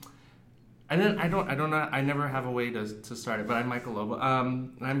I don't know. I never have a way to start it, but I'm Michael Lobo.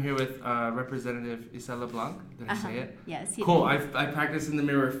 I'm here with Representative Isela Blanc. Did I say it? Yes. You cool. did. I practiced in the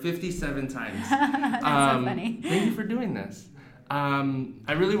mirror 57 times. That's so funny. Thank you for doing this.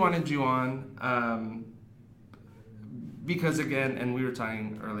 I really wanted you on because again, and we were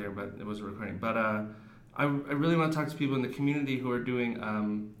talking earlier, but it was a recording. But I really want to talk to people in the community who are doing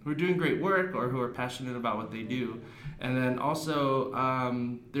great work or who are passionate about what they do. And then also,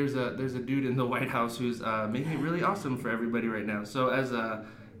 there's a dude in the White House who's making it really awesome for everybody right now. So as a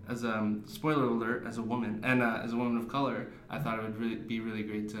spoiler alert, as a woman and as a woman of color, I thought it would be really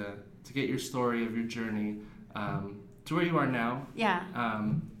great to get your story of your journey to where you are now. Yeah.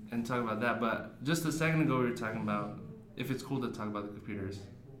 And talk about that. But just a second ago, we were talking about if it's cool to talk about the computers.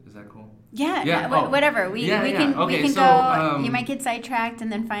 Is that cool? Yeah. Whatever. We can go. You might get sidetracked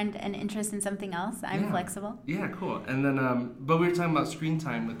and then find an interest in something else. I'm flexible. Yeah, cool. And then, but we were talking about screen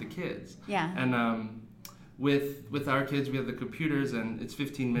time with the kids. Yeah. And with our kids, we have the computers, and it's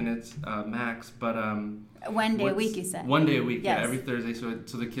 15 minutes max. But 1 day a week, you said. 1 day a week. Yes. Yeah, every Thursday.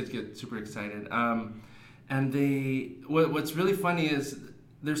 So the kids get super excited. And what's really funny is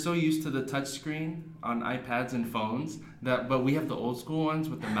they're so used to the touch screen on iPads and phones but we have the old school ones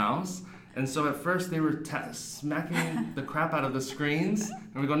with the mouse. And so at first they were smacking the crap out of the screens.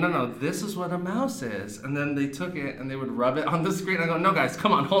 And we go, no, this is what a mouse is. And then they took it and they would rub it on the screen. I go, no, guys,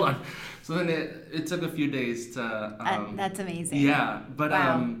 come on, hold on. So then it took a few days to... that's amazing. Yeah. But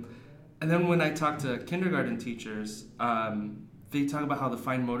wow. And then when I talk to kindergarten teachers, they talk about how the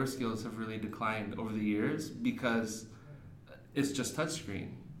fine motor skills have really declined over the years because it's just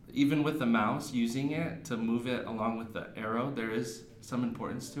touchscreen. Even with the mouse, using it to move it along with the arrow, there is some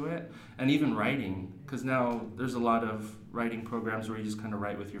importance to it. And even writing, because now there's a lot of writing programs where you just kind of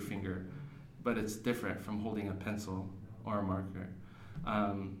write with your finger, but it's different from holding a pencil or a marker.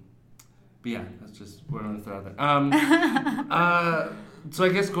 But yeah, that's just what I want to throw out there. So I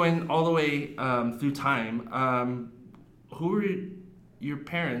guess going all the way through time, who were your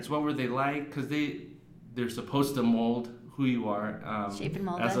parents? What were they like? Because they're supposed to mold who you are, shape and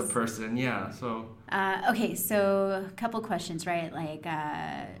mold as us. A person. Yeah. So. Okay, so a couple questions, right? Like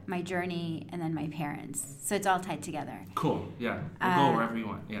my journey and then my parents. So it's all tied together. Cool. Yeah. We'll go wherever you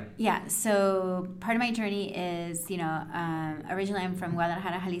want. Yeah. Yeah. So part of my journey is, originally I'm from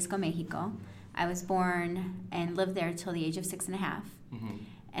Guadalajara, Jalisco, Mexico. I was born and lived there till the age of 6.5. Mm-hmm.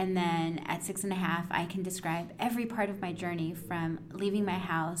 And then at 6.5, I can describe every part of my journey from leaving my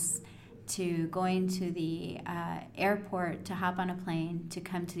house to going to the airport to hop on a plane to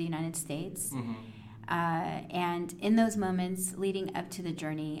come to the United States. Mm-hmm. And in those moments leading up to the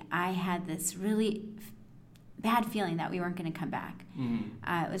journey, I had this really bad feeling that we weren't going to come back.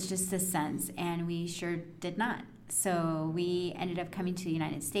 Mm-hmm. It was just this sense, and we sure did not. So we ended up coming to the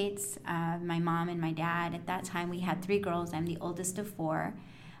United States. My mom and my dad, at that time, we had 3 girls. I'm the oldest of 4.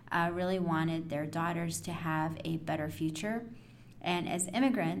 Really wanted their daughters to have a better future. And as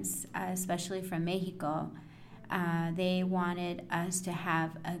immigrants, especially from Mexico, they wanted us to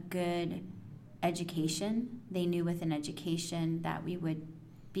have a good education. They knew with an education that we would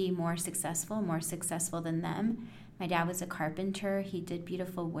be more successful than them. My dad was a carpenter. He did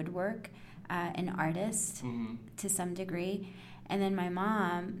beautiful woodwork, an artist to some degree. And then my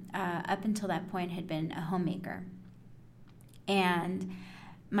mom, up until that point, had been a homemaker. And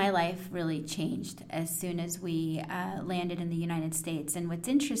my life really changed as soon as we landed in the United States. And what's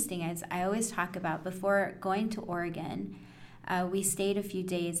interesting is I always talk about before going to Oregon, we stayed a few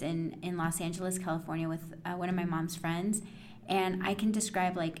days in Los Angeles, California with one of my mom's friends. And I can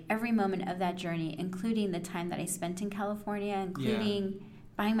describe like every moment of that journey, including the time that I spent in California, including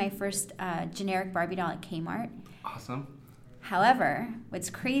buying my first generic Barbie doll at Kmart. Awesome. However, what's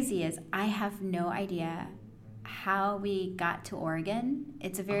crazy is I have no idea how we got to Oregon.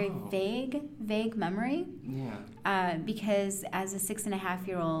 It's a very vague memory. Yeah. Because as a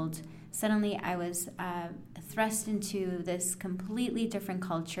 6.5-year-old, suddenly I was thrust into this completely different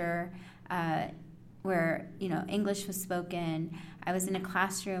culture where English was spoken. I was in a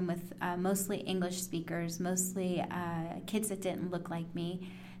classroom with mostly English speakers, mostly kids that didn't look like me.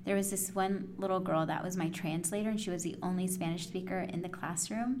 There was this one little girl that was my translator, and she was the only Spanish speaker in the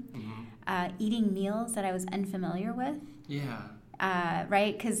classroom, eating meals that I was unfamiliar with. Yeah.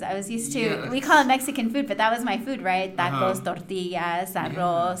 Right? Because I was used to, we call it Mexican food, but that was my food, right? Tacos, tortillas,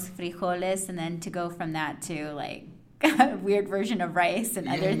 arroz, frijoles, and then to go from that to like a weird version of rice and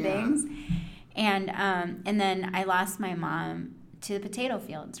other things. And then I lost my mom to the potato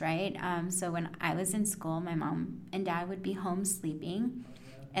fields, right? So when I was in school, my mom and dad would be home sleeping.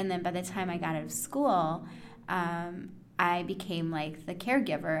 And then by the time I got out of school, I became like the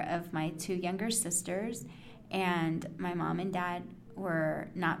caregiver of my 2 younger sisters, and my mom and dad were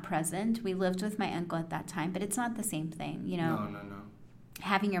not present. We lived with my uncle at that time, but it's not the same thing, you know. No.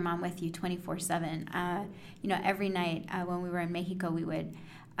 Having your mom with you 24/7. You know, every night when we were in Mexico, we would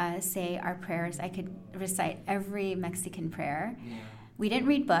say our prayers. I could recite every Mexican prayer. Yeah. We didn't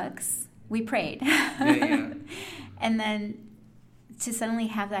read books. We prayed. Yeah. And then to suddenly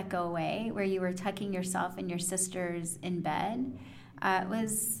have that go away, where you were tucking yourself and your sisters in bed,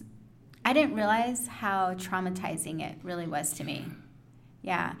 I didn't realize how traumatizing it really was to me.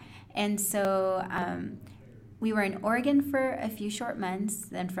 Yeah. And so we were in Oregon for a few short months.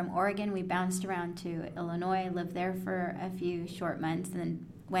 Then from Oregon, we bounced around to Illinois, lived there for a few short months, and then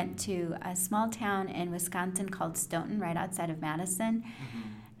went to a small town in Wisconsin called Stoughton, right outside of Madison. Mm-hmm.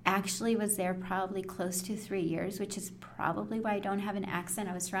 Actually was there probably close to 3 years, which is probably why I don't have an accent.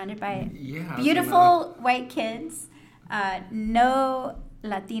 I was surrounded by beautiful white kids, no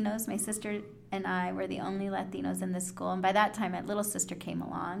Latinos. My sister and I were the only Latinos in the school. And by that time, my little sister came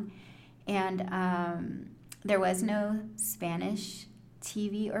along. And there was no Spanish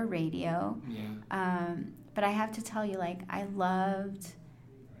TV or radio. Yeah. But I have to tell you, like, I loved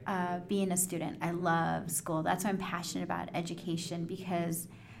being a student. I love school. That's why I'm passionate about education, because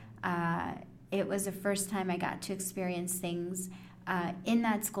it was the first time I got to experience things in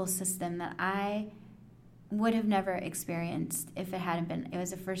that school system that I would have never experienced if it hadn't been. It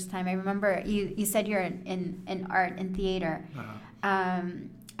was the first time. I remember you said you're in art and theater. Uh-huh.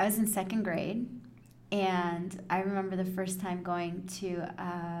 I was in 2nd grade, and I remember the first time going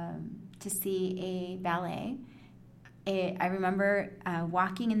to see a ballet. I remember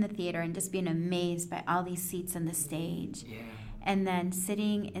walking in the theater and just being amazed by all these seats on the stage. Yeah. And then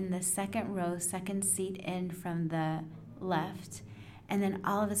sitting in the 2nd row, 2nd seat in from the left. And then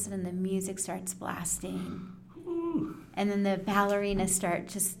all of a sudden the music starts blasting. Ooh. And then the ballerinas start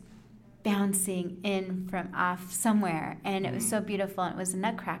just bouncing in from off somewhere. And it was so beautiful. And it was a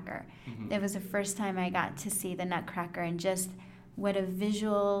Nutcracker. Mm-hmm. It was the first time I got to see the Nutcracker, and just what a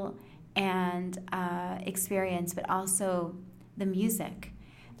visual and experience, but also the music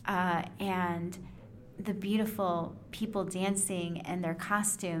and the beautiful people dancing and their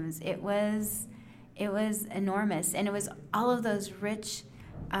costumes. It was enormous, and it was all of those rich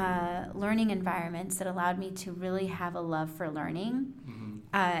learning environments that allowed me to really have a love for learning.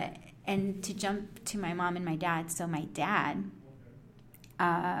 Mm-hmm. And to jump to my mom and my dad. So my dad,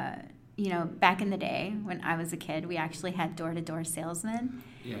 you know, back in the day when I was a kid, we actually had door-to-door salesmen.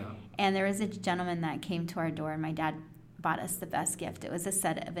 Yeah. And there was a gentleman that came to our door, and my dad bought us the best gift. It was a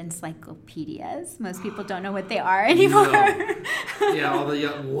set of encyclopedias. Most people don't know what they are anymore. No.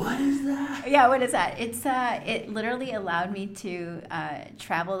 Yeah, what is that? Yeah, what is that? It's it literally allowed me to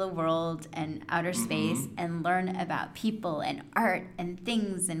travel the world and outer space mm-hmm. and learn about people and art and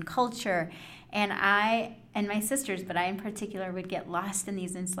things and culture. And I and my sisters, but I in particular, would get lost in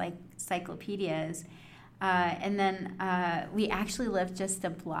these encyclopedias. And then we actually lived just a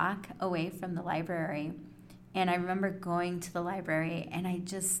block away from the library. And I remember going to the library, and I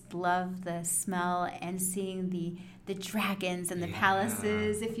just loved the smell and seeing the dragons and the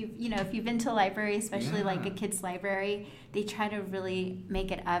palaces. If you've been to a library, especially like a kid's library, they try to really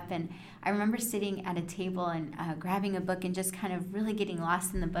make it up. And I remember sitting at a table and grabbing a book and just kind of really getting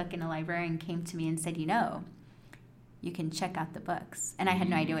lost in the book. And a librarian came to me and said, you can check out the books. And I had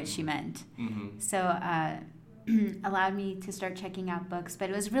no idea what she meant. Mm-hmm. So allowed me to start checking out books. But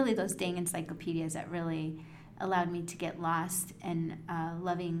it was really those dang encyclopedias that really allowed me to get lost in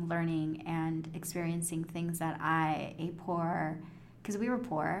loving learning and experiencing things that because we were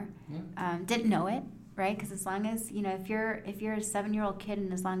poor, didn't know it, right? Because as long as, if you're a 7-year-old kid,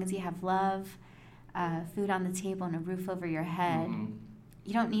 and as long as you have love, food on the table, and a roof over your head, mm-hmm.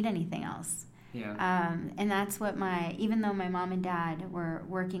 you don't need anything else. Yeah. And that's what even though my mom and dad were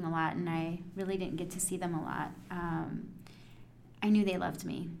working a lot, and I really didn't get to see them a lot, I knew they loved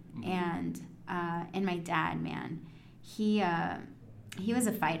me. Mm-hmm. And my dad, man, he was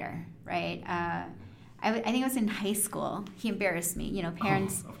a fighter, right? I think it was in high school. He embarrassed me.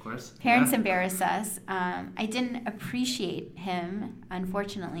 Parents. Of course. Parents embarrass us. I didn't appreciate him.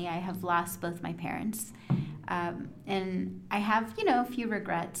 Unfortunately, I have lost both my parents. And I have, a few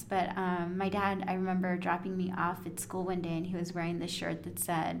regrets. But my dad, I remember dropping me off at school one day, and he was wearing this shirt that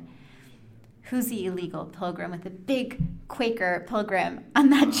said, "Who's the illegal pilgrim?" with a big Quaker pilgrim on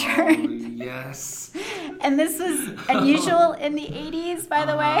that shirt. Yes. And this was unusual in the 80s, by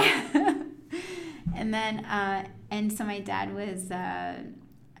the way. And then, and so my dad was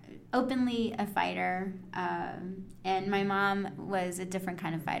openly a fighter, and my mom was a different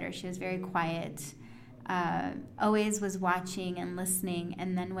kind of fighter. She was very quiet, always was watching and listening,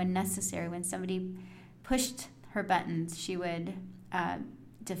 and then when necessary, when somebody pushed her buttons, she would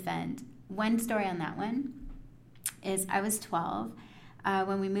defend. One story on that one is I was 12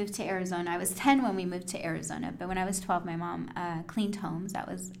 when we moved to Arizona. I was 10 when we moved to Arizona, but when I was 12, my mom cleaned homes. That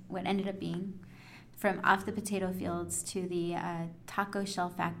was what ended up being from off the potato fields to the taco shell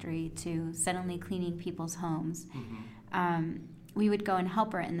factory to suddenly cleaning people's homes. We would go and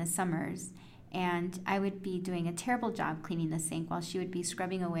help her in the summers, and I would be doing a terrible job cleaning the sink while she would be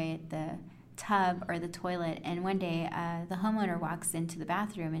scrubbing away at the tub or the toilet. And one day the homeowner walks into the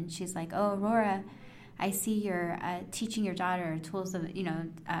bathroom and she's like, "Oh, Aurora, I see you're teaching your daughter tools of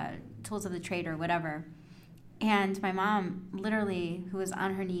the trade or whatever." And my mom, literally, who was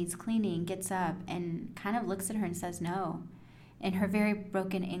on her knees cleaning, gets up and kind of looks at her and says no. In her very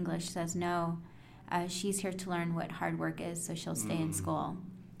broken English, says no. She's here to learn what hard work is, so she'll stay in school.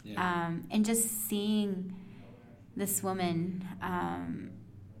 Yeah. And just seeing this woman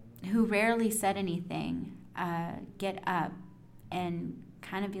who rarely said anything get up and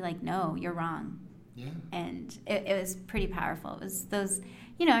kind of be like, "No, you're wrong." Yeah. And it was pretty powerful. It was those,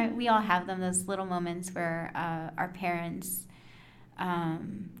 we all have them, those little moments where our parents,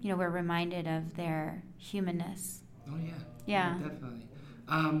 we're reminded of their humanness. Oh, yeah. Yeah, definitely.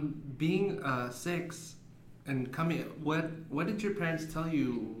 Being 6 and coming, what did your parents tell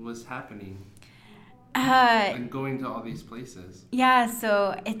you was happening? And going to all these places. Yeah,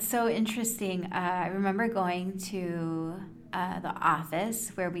 so it's so interesting. I remember going to the office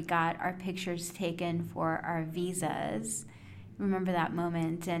where we got our pictures taken for our visas. Remember that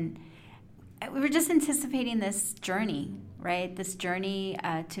moment, and we were just anticipating this journey, right? This journey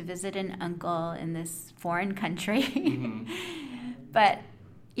to visit an uncle in this foreign country. Mm-hmm. But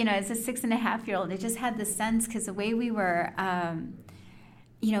as a 6.5-year-old, I just had the sense, because the way we were,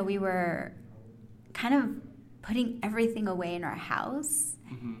 we were kind of putting everything away in our house.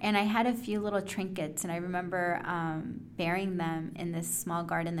 Mm-hmm. And I had a few little trinkets, and I remember burying them in this small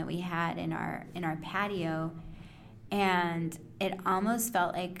garden that we had in our patio, and it almost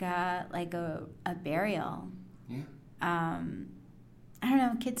felt like a burial. Yeah. I don't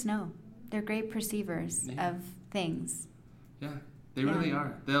know. Kids know. They're great perceivers of things. Yeah, they really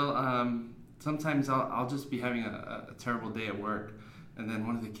are. They'll sometimes I'll just be having a terrible day at work, and then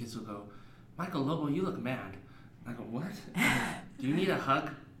one of the kids will go, "Michael Lobo, you look mad." I go, "What? Do you need a hug?"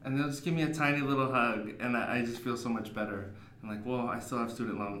 And they'll just give me a tiny little hug, and I just feel so much better. I'm like, well, I still have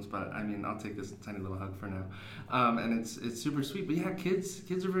student loans, but I'll take this tiny little hug for now. And it's super sweet. But yeah,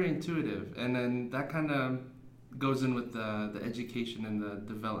 kids are very intuitive, and then that kind of goes in with the education and the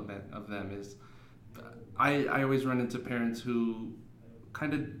development of them. Is I always run into parents who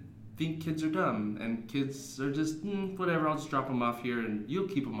kind of think kids are dumb, and kids are just whatever. I'll just drop them off here, and you'll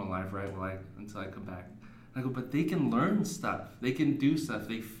keep them alive, right? Until I come back. I go, but they can learn stuff. They can do stuff.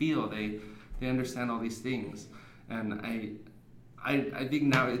 They feel. They understand all these things. And I think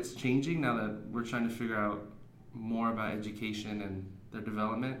now it's changing. Now that we're trying to figure out more about education and their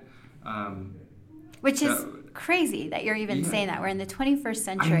development. Which is crazy that you're even saying that. We're in the 21st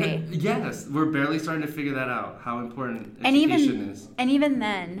century. Yes, we're barely starting to figure that out. How important education is. And even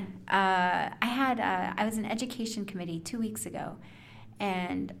then, I was in education committee 2 weeks ago.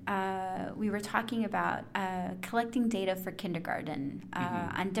 And we were talking about collecting data for kindergarten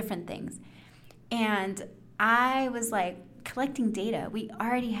on different things. And I was like, collecting data. We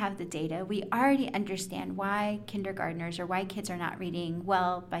already have the data. We already understand why kindergartners or why kids are not reading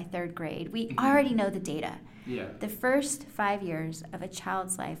well by 3rd grade. We already know the data. Yeah. The first 5 years of a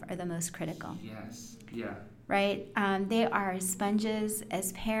child's life are the most critical. Yes. Yeah. Right? They are sponges.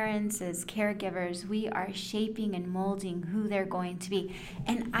 As parents, as caregivers, we are shaping and molding who they're going to be.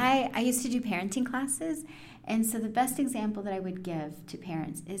 And I used to do parenting classes, and so the best example that I would give to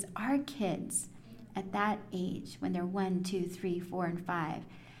parents is our kids at that age, when they're 1, 2, 3, 4, and 5,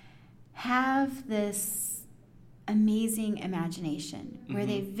 have this amazing imagination where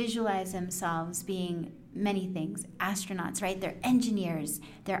they visualize themselves being many things. Astronauts, right? They're engineers,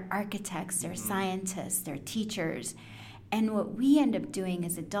 they're architects, they're scientists, they're teachers. And what we end up doing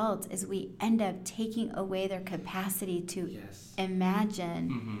as adults is we end up taking away their capacity to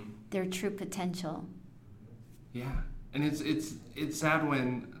imagine their true potential. Yeah. And it's sad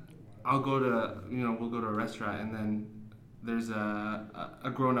when I'll go to, we'll go to a restaurant, and then there's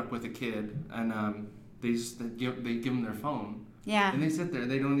a grown-up with a kid, and they give them their phone. Yeah. And they sit there.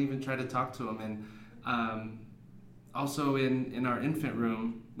 They don't even try to talk to them. And also in our infant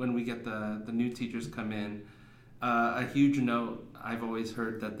room, when we get the new teachers come in, a huge note I've always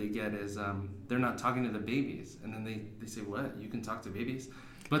heard that they get is they're not talking to the babies. And then they say, "What? You can talk to babies?"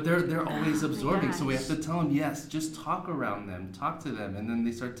 But they're always absorbing, so we have gosh. to tell them, yes, just talk around them, talk to them, and then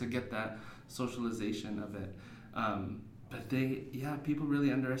they start to get that socialization of it. But people really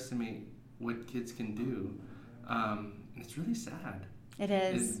underestimate what kids can do. And it's really sad. It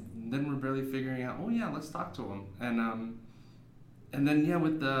is. Then we're barely figuring out, oh yeah, let's talk to them. And then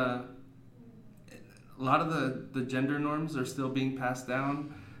with a lot of the gender norms are still being passed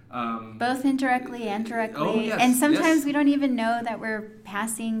down. Both indirectly and directly. Oh, yes, and sometimes yes. we don't even know that we're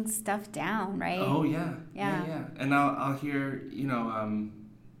passing stuff down, right? Oh yeah. Yeah. And I'll hear,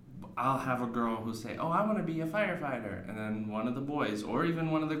 I'll have a girl who say, oh, I want to be a firefighter. And then one of the boys or even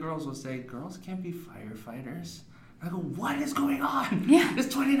one of the girls will say, girls can't be firefighters. I go, what is going on? Yeah.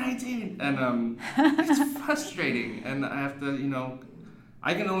 It's 2019. And it's frustrating. And I have to,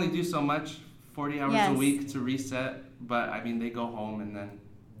 I can only do so much, 40 hours Yes. a week to reset. But, I mean, they go home and then...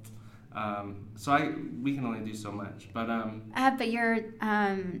 we can only do so much. But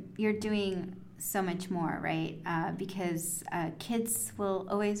you're doing so much more, right? Because kids will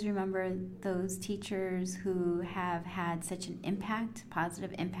always remember those teachers who have had such an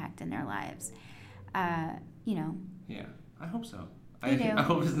positive impact in their lives. Yeah, I hope so. They do. I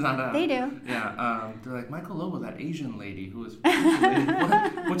hope it's not They do. Yeah, they're like, Michael Lobo, that Asian lady who was...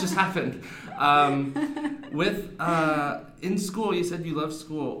 what just happened? In school, you said you loved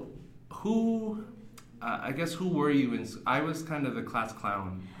school. Who were you I was kind of the class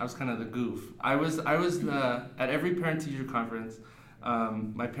clown. I was kind of the goof. I was at every parent-teacher conference,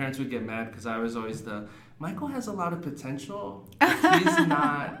 my parents would get mad because I was always Michael has a lot of potential, but he's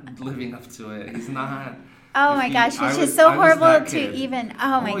not living up to it. He's not... Oh my gosh, it's just so horrible to even,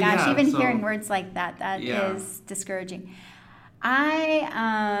 hearing words like that is discouraging. I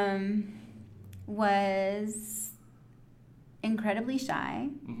was incredibly shy,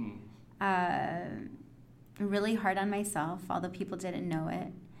 really hard on myself, although people didn't know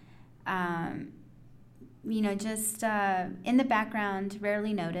it. Just in the background,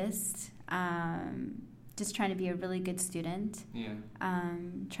 rarely noticed. Just trying to be a really good student. Yeah.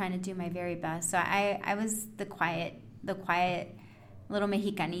 Trying to do my very best. So I was the quiet little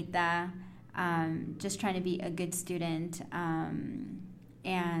Mexicanita, just trying to be a good student. And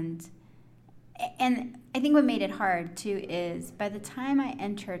I think what made it hard too is by the time I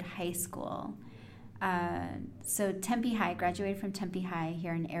entered high school, so Tempe High, graduated from Tempe High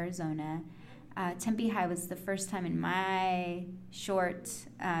here in Arizona. Tempe High was the first time in my short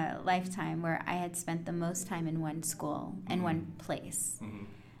lifetime where I had spent the most time in one school and one place.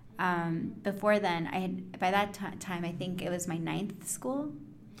 Before then, by that time, I think it was my 9th school.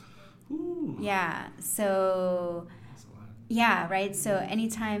 Ooh. Yeah, so... That's a lot. Yeah, right? So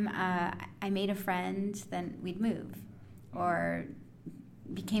anytime I made a friend, then we'd move or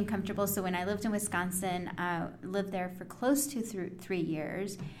became comfortable. So when I lived in Wisconsin, lived there for close to 3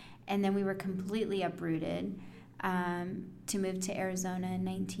 years. And then we were completely uprooted to move to Arizona in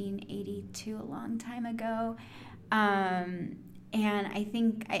 1982, a long time ago. And I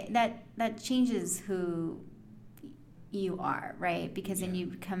think that changes who you are, right? Because then you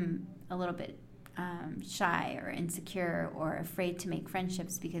become a little bit shy or insecure or afraid to make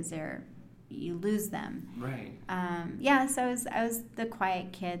friendships because you lose them. Right. So I was the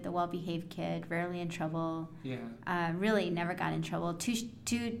quiet kid, the well-behaved kid, rarely in trouble. Yeah. Really never got in trouble. Too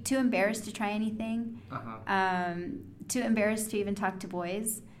embarrassed to try anything. Too embarrassed to even talk to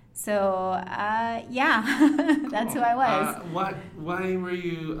boys. So that's who I was. Why were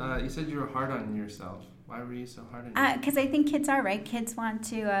you? You said you were hard on yourself. Why were you so hard on yourself? Because I think kids are, right. Kids want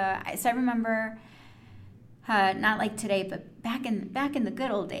to. So I remember. Not like today, but back in the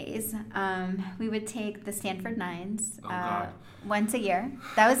good old days, we would take the Stanford Nines once a year.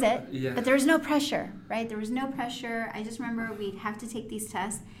 That was it. Yeah. But there was no pressure, right? There was no pressure. I just remember we'd have to take these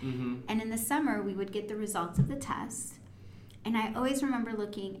tests. And in the summer, we would get the results of the test. And I always remember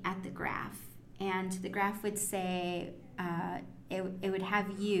looking at the graph. And the graph would say, it would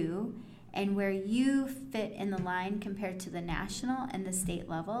have you and where you fit in the line compared to the national and the state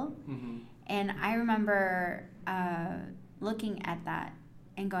level. And I remember looking at that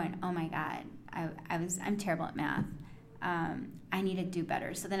and going, "Oh my God, I'm terrible at math. I need to do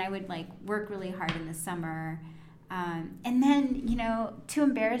better." So then I would work really hard in the summer, and then too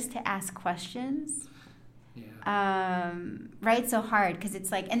embarrassed to ask questions. Yeah. Right, so hard because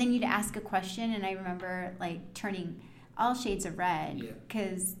it's and then you'd ask a question, and I remember turning all shades of red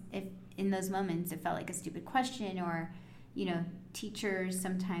because if in those moments it felt like a stupid question or. Teachers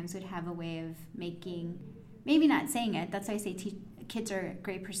sometimes would have a way of maybe not saying it. That's why I say kids are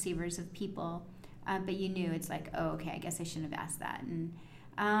great perceivers of people. But you knew it's oh, okay, I guess I shouldn't have asked that. And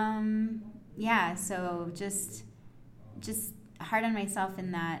so just hard on myself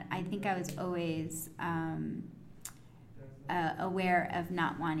in that I think I was always aware of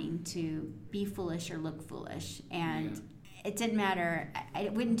not wanting to be foolish or look foolish. And it didn't matter. I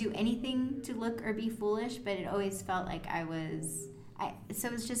wouldn't do anything to look or be foolish, but it always felt like so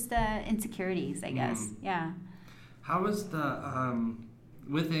it was just the insecurities, I guess. Yeah. How was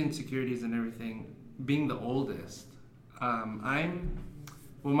with the insecurities and everything, being the oldest? Mine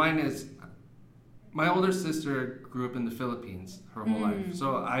is, my older sister grew up in the Philippines her whole life.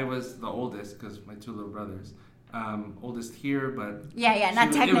 So I was the oldest because my two little brothers. Oldest here, but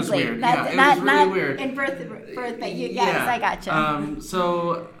not technically. It was weird. It was really weird. In birth, but yes, I gotcha.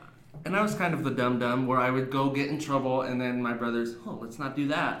 So, and I was kind of the dum-dum where I would go get in trouble, and then my brothers, let's not do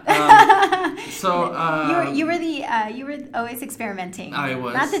that. You were always experimenting. I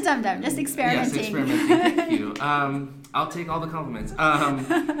was not the dum-dum, just experimenting. Yes, experimenting. Thank you. I'll take all the compliments.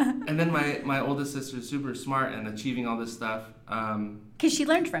 And then my oldest sister is super smart and achieving all this stuff. Because she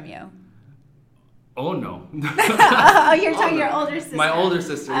learned from you. Oh, no. You're talking your older sister. My older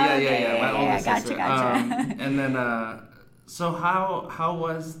sister. My older sister. Gotcha. And then, so how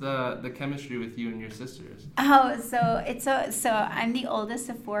was the chemistry with you and your sisters? So I'm the oldest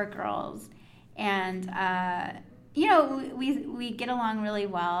of 4 girls, and we get along really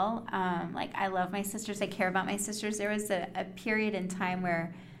well. Like, I love my sisters. I care about my sisters. There was a period in time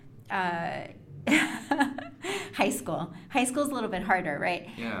where high school is a little bit harder, right?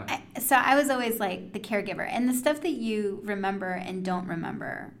 So I was always like the caregiver, and the stuff that you remember and don't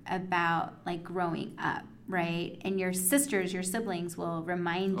remember about like growing up, right? And your siblings will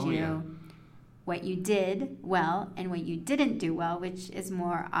remind you what you did well and what you didn't do well, which is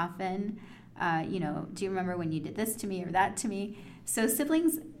more often do you remember when you did this to me or that to me? So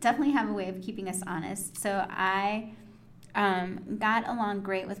siblings definitely have a way of keeping us honest. So I got along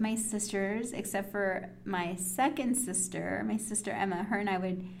great with my sisters, except for my second sister, my sister Emma. Her and I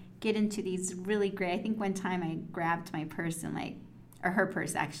would get into these really great. I think one time I grabbed my purse and or her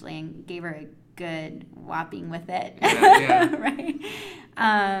purse actually, and gave her a good whopping with it. Right.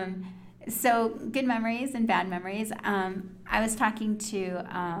 So good memories and bad memories. I was talking to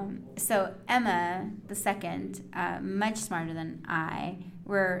so Emma, the second, much smarter than I.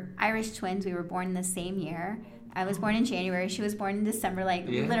 We're Irish twins. We were born the same year. I was born in January. She was born in December,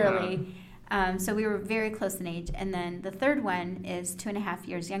 literally. So we were very close in age. And then the third one is 2.5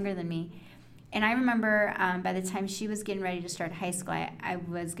 years younger than me. And I remember by the time she was getting ready to start high school, I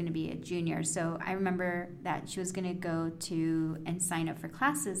was going to be a junior. So I remember that she was going to go to and sign up for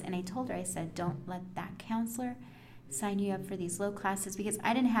classes. And I told her, I said, don't let that counselor sign you up for these low classes, because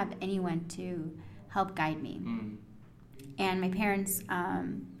I didn't have anyone to help guide me. And my parents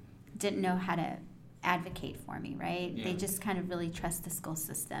didn't know how to advocate for me, right? They just kind of really trust the school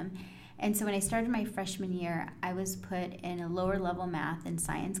system. And so when I started my freshman year, I was put in a lower level math and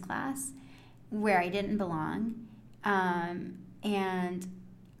science class where I didn't belong. And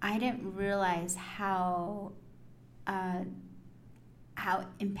I didn't realize how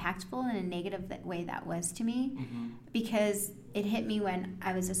impactful in a negative way that was to me, because it hit me when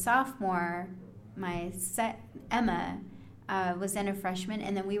I was a sophomore. Emma was then a freshman,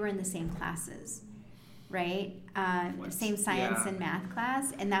 and then we were in the same classes, right? Same science and math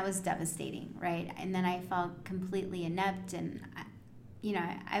class, and that was devastating, right? And then I felt completely inept, and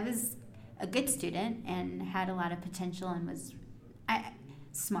I was a good student and had a lot of potential and was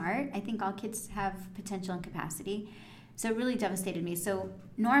smart. I think all kids have potential and capacity. So it really devastated me. So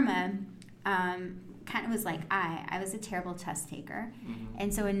Norma kind of was like I was a terrible test taker.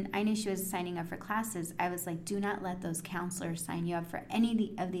 And so when I knew she was signing up for classes, I was like, do not let those counselors sign you up for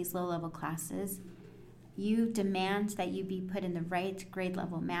any of these low-level classes. You demand that you be put in the right grade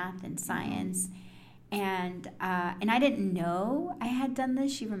level math and science. And I didn't know I had done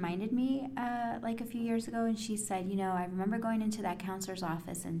this. She reminded me a few years ago, and she said, I remember going into that counselor's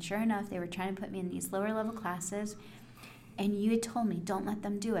office, and sure enough, they were trying to put me in these lower level classes, and you had told me, don't let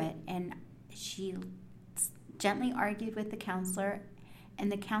them do it. And she gently argued with the counselor,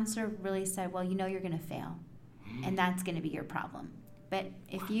 and the counselor really said, well, you're going to fail, and that's going to be your problem. But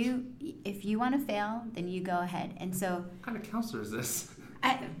if you want to fail, then you go ahead. And so, what kind of counselor is this?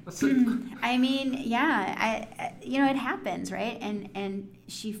 I mean, it happens, right? And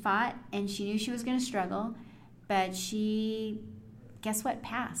she fought, and she knew she was going to struggle, but she, guess what,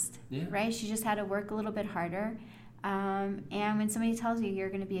 passed, right? She just had to work a little bit harder. And when somebody tells you you're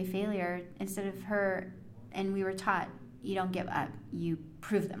going to be a failure, instead of her, and we were taught, you don't give up, you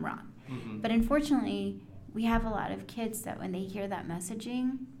prove them wrong. But unfortunately, we have a lot of kids that when they hear that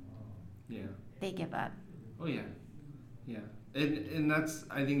messaging, they give up. Oh, yeah. Yeah. And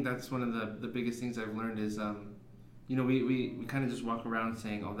I think that's one of the biggest things I've learned is, we kind of just walk around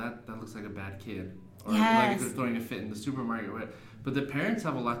saying, oh, that looks like a bad kid. Or yes. like if they're throwing a fit in the supermarket or whatever. But the parents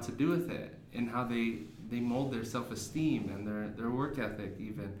have a lot to do with it in how they mold their self-esteem and their work ethic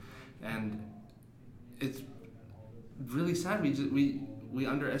even. And it's really sad. We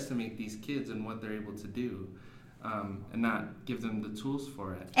underestimate these kids and what they're able to do. And not give them the tools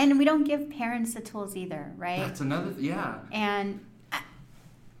for it. And we don't give parents the tools either, right? That's another, yeah. And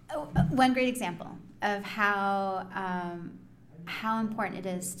one great example of how important it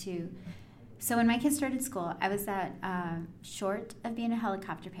is to. So when my kids started school, I was that short of being a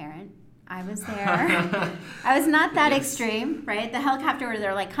helicopter parent. I was there. I was not that extreme, right? The helicopter where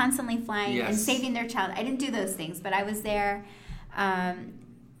they're like constantly flying and saving their child. I didn't do those things, but I was there.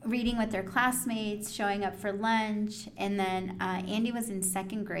 Reading with their classmates, showing up for lunch, and then Andy was in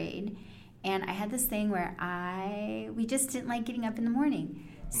second grade, and I had this thing where we just didn't like getting up in the morning.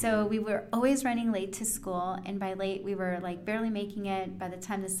 So we were always running late to school, and by late we were like barely making it. By the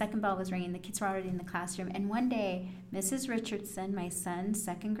time the second bell was ringing, the kids were already in the classroom. And one day, Mrs. Richardson, my son's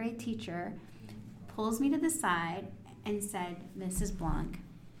second grade teacher, pulls me to the side and said, Mrs. Blanc,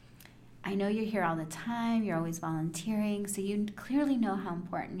 I know you're here all the time, you're always volunteering, so you clearly know how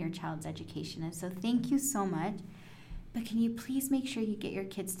important your child's education is. So thank you so much. But can you please make sure you get your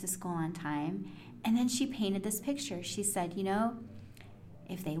kids to school on time? And then she painted this picture. She said,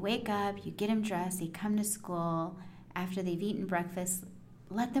 if they wake up, you get them dressed, they come to school, after they've eaten breakfast,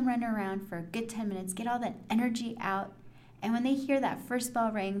 let them run around for a good 10 minutes, get all that energy out. And when they hear that first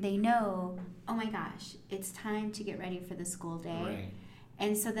bell ring, they know, oh my gosh, it's time to get ready for the school day. Right.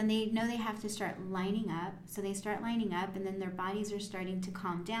 And so then they know they have to start lining up. So they start lining up, and then their bodies are starting to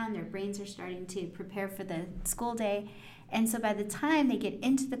calm down. Their brains are starting to prepare for the school day. And so by the time they get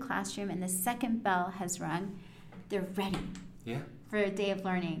into the classroom and the second bell has rung, they're ready for a day of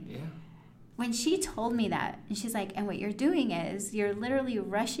learning. Yeah. When she told me that, and she's like, and what you're doing is you're literally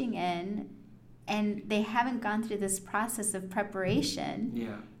rushing in, and they haven't gone through this process of preparation.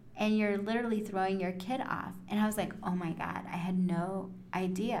 Yeah. And you're literally throwing your kid off. And I was like, oh my God, I had no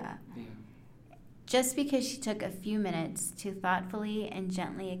idea. Yeah. Just because she took a few minutes to thoughtfully and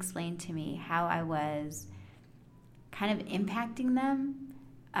gently explain to me how I was kind of impacting them,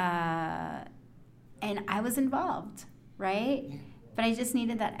 and I was involved, right? Yeah. But I just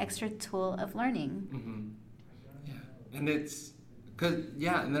needed that extra tool of learning. Mm-hmm. Yeah. And it's...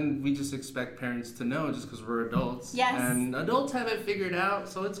 and then we just expect parents to know just because we're adults. Yes. And adults have it figured out,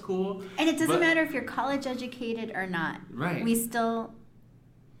 so it's cool. And it doesn't matter if you're college educated or not. Right. We still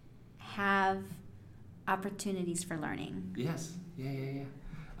have opportunities for learning. Yes. Yeah.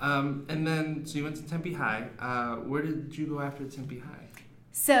 And then, so you went to Tempe High. Where did you go after Tempe High?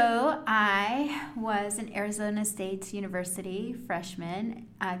 So I was an Arizona State University freshman,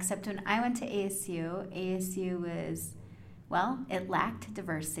 except when I went to ASU was... Well, it lacked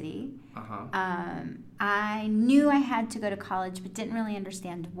diversity. I knew I had to go to college, but didn't really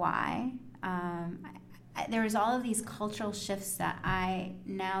understand why. There was all of these cultural shifts that I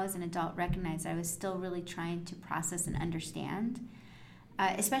now as an adult recognize I was still really trying to process and understand,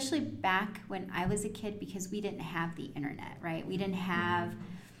 especially back when I was a kid, because we didn't have the internet, right? We didn't have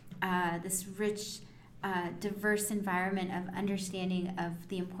this rich, diverse environment of understanding of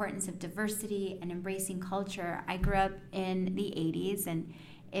the importance of diversity and embracing culture. I grew up in the 80s, and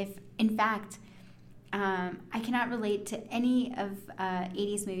in fact, I cannot relate to any of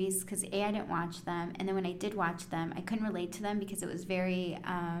 80s movies because A, I didn't watch them, and then when I did watch them, I couldn't relate to them because it was very,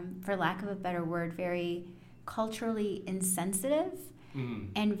 for lack of a better word, very culturally insensitive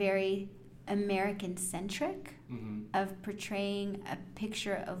and very American-centric of portraying a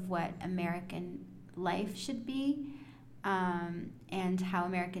picture of what American life should be, and how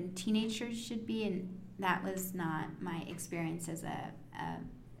American teenagers should be, and that was not my experience as a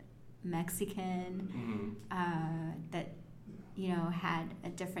Mexican that had a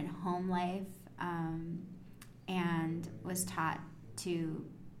different home life and was taught to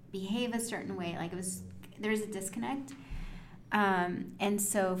behave a certain way. Like there was a disconnect, and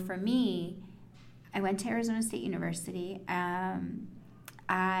so for me, I went to Arizona State University.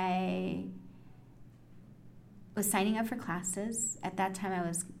 I was signing up for classes. At that time, I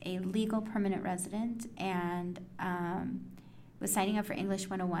was a legal permanent resident and was signing up for English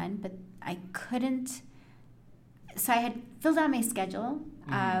 101, but I couldn't. So I had filled out my schedule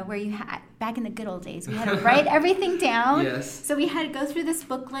where you had, back in the good old days, we had to write everything down. Yes. So we had to go through this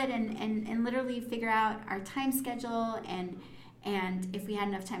booklet and literally figure out our time schedule and if we had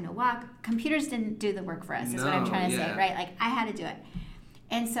enough time to walk. Computers didn't do the work for us, is what I'm trying to say, right? Like, I had to do it.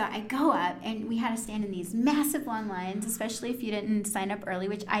 And so I go up, and we had to stand in these massive long lines, especially if you didn't sign up early,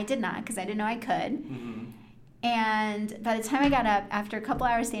 which I did not because I didn't know I could. And by the time I got up, after a couple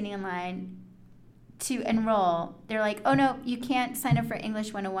hours standing in line to enroll, they're like, oh no, you can't sign up for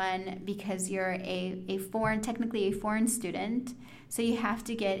English 101 because you're technically a foreign student. So you have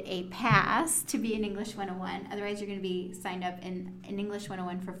to get a pass to be in English 101. Otherwise, you're going to be signed up in English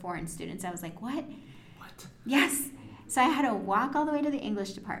 101 for foreign students. I was like, what? What? Yes. So I had to walk all the way to the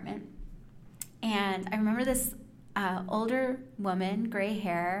English department. And I remember this older woman, gray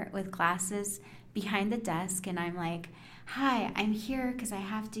hair, with glasses behind the desk. And I'm like, hi, I'm here because I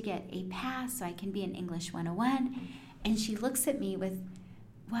have to get a pass so I can be in English 101. And she looks at me with,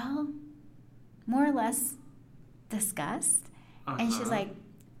 well, more or less disgust. And she's like,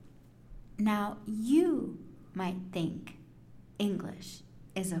 now you might think English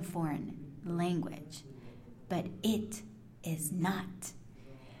is a foreign language, but it is not.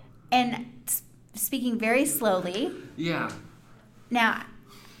 And speaking very slowly. Yeah. Now,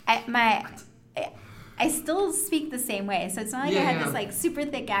 I still speak the same way, so it's not like I had this like super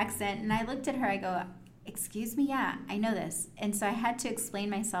thick accent. And I looked at her, I go, excuse me, yeah, I know this. And so I had to explain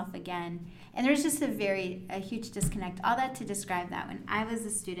myself again. And there's just a huge disconnect. All that to describe that when I was a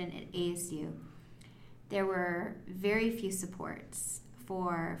student at ASU, there were very few supports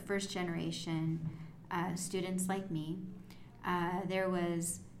for first generation students like me. There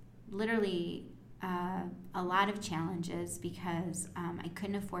was literally a lot of challenges because I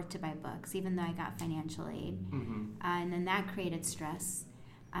couldn't afford to buy books, even though I got financial aid. Mm-hmm. And then that created stress.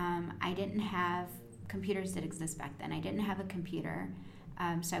 I didn't have computers that exist back then. I didn't have a computer,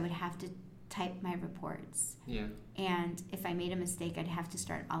 so I would have to type my reports. Yeah. And if I made a mistake, I'd have to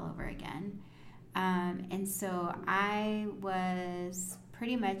start all over again. And so I was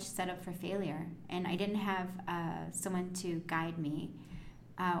pretty much set up for failure, and I didn't have someone to guide me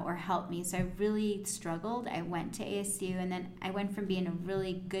or help me. So I really struggled. I went to ASU, and then I went from being a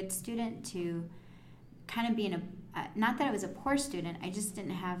really good student to kind of being not that I was a poor student, I just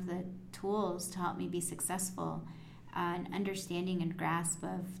didn't have the tools to help me be successful. An understanding and grasp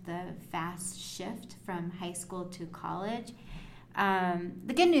of the fast shift from high school to college.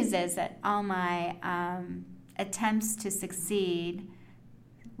 The good news is that all my attempts to succeed,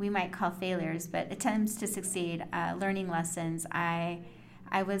 we might call failures, but attempts to succeed, learning lessons, I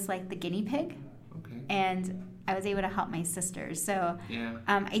was like the guinea pig. Okay. And I was able to help my sisters. So yeah.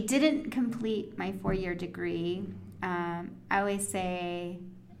 I didn't complete my 4-year degree. I always say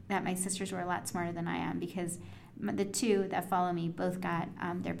that my sisters were a lot smarter than I am because the two that follow me both got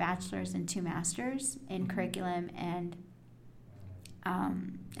their bachelor's and 2 masters in curriculum and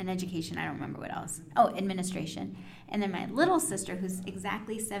education. I don't remember what else. Oh, administration. And then my little sister, who's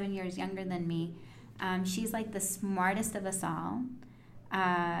exactly 7 years younger than me, she's like the smartest of us all.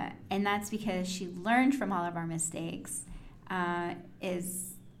 And that's because she learned from all of our mistakes,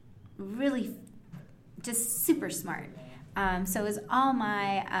 is really just super smart. So it was all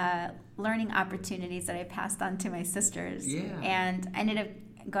my learning opportunities that I passed on to my sisters. Yeah. And I ended up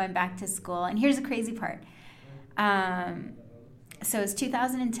going back to school. And here's the crazy part. So it was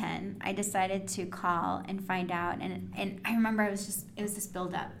 2010. I decided to call and find out. And I remember it was this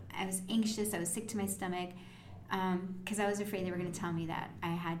buildup. I was anxious. I was sick to my stomach because I was afraid they were going to tell me that I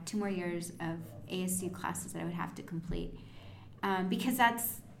had 2 more years of ASU classes that I would have to complete. Because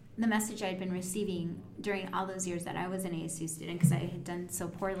that's the message I had been receiving during all those years that I was an ASU student because I had done so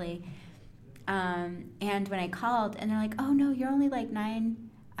poorly. And when I called, and they're like, oh, no, you're only like 9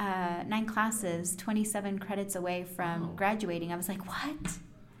 classes, 27 credits away from graduating. I was like, what?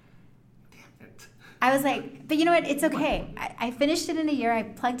 Damn it. I was like, but you know what? It's okay. I finished it in a year. I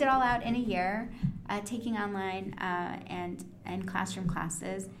plugged it all out in a year, taking online and classroom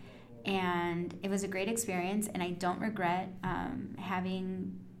classes. And it was a great experience, and I don't regret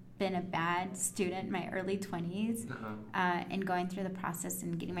having been a bad student in my early 20s and going through the process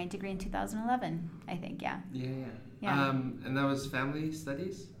and getting my degree in 2011, I think, yeah. Yeah. And that was family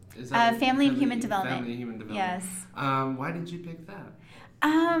studies? Is that family and human development. Family and human development. Yes. Why did you pick that?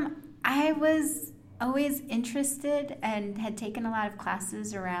 I was always interested and had taken a lot of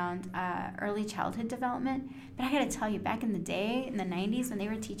classes around early childhood development. But I got to tell you, back in the day, in the 90s, when they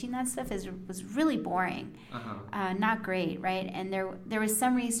were teaching that stuff, it was really boring. Not great, right? And there was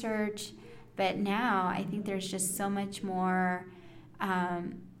some research, but now I think there's just so much more.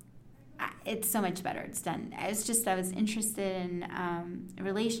 It's so much better. It's done. I was interested in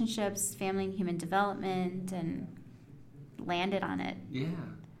relationships, family and human development, and landed on it. Yeah.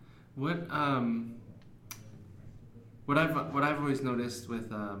 What I've always noticed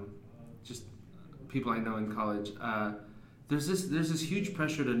with just people I know in college, there's this huge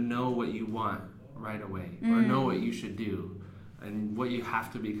pressure to know what you want right away or know what you should do. and what you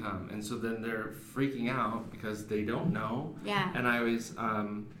have to become. And so then they're freaking out because they don't know. Yeah. And I always,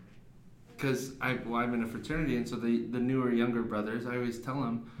 because I'm in a fraternity, and so the newer, younger brothers, I always tell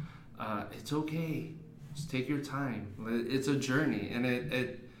them, it's okay. Just take your time. It's a journey. And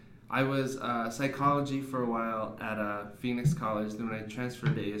I was psychology for a while at Phoenix College. Then when I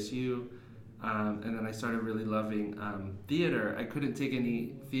transferred to ASU, and then I started really loving theater. I couldn't take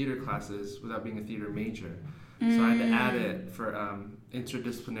any theater classes without being a theater major. So I had to add it for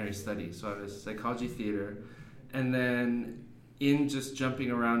interdisciplinary studies. So I was psychology theater. And then in just jumping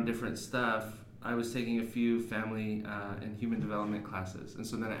around different stuff, I was taking a few family and human development classes. And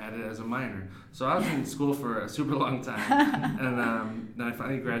so then I added it as a minor. So I was in school for a super long time. And then I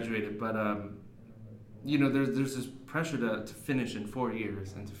finally graduated. But, there's this pressure to finish in 4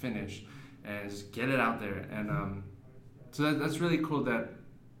 years and to finish and just get it out there. And so that's really cool that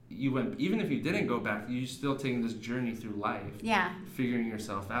you went, even if you didn't go back, you're still taking this journey through life. Yeah. Figuring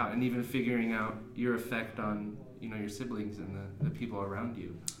yourself out and even figuring out your effect on, your siblings and the people around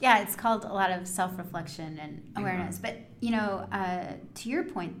you. Yeah, it's called a lot of self-reflection and awareness. But, to your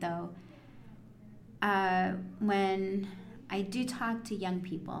point, though, when I do talk to young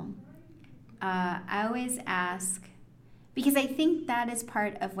people, I always ask, because I think that is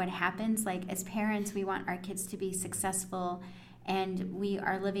part of what happens. Like, as parents, we want our kids to be successful, and we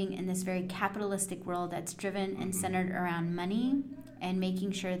are living in this very capitalistic world that's driven and centered around money and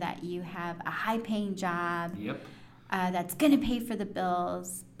making sure that you have a high-paying job. Yep. That's going to pay for the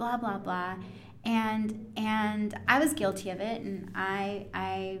bills, blah, blah, blah. And I was guilty of it, and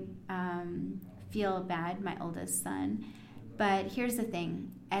I feel bad, my oldest son. But here's the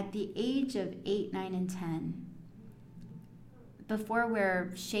thing. At the age of 8, 9, and 10, before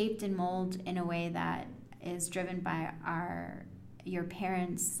we're shaped and molded in a way that is driven by your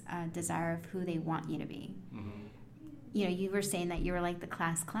parents' desire of who they want you to be. Mm-hmm. You were saying that you were like the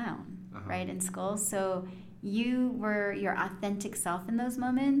class clown, right, in school. So you were your authentic self in those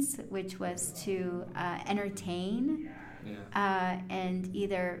moments, which was to entertain and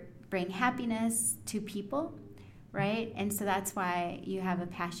either bring happiness to people, right? And so that's why you have a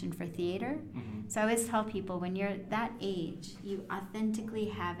passion for theater. Mm-hmm. So I always tell people, when you're that age, you authentically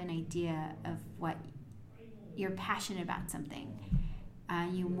have an idea of what you're passionate about something.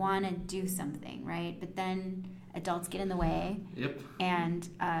 You want to do something, right? But then adults get in the way and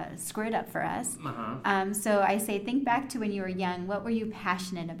screw it up for us. So I say, think back to when you were young. What were you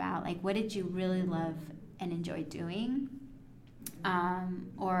passionate about? Like, what did you really love and enjoy doing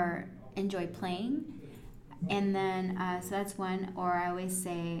or enjoy playing? And then, so that's one. Or I always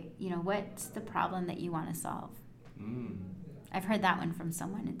say, what's the problem that you want to solve? I've heard that one from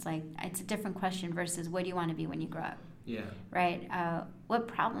someone. It's like, it's a different question versus what do you want to be when you grow up? Yeah. Right? What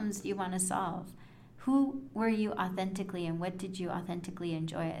problems do you want to solve? Who were you authentically, and what did you authentically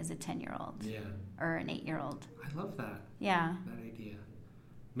enjoy as a 10-year-old? Yeah. Or an 8-year-old? I love that. Yeah. That idea.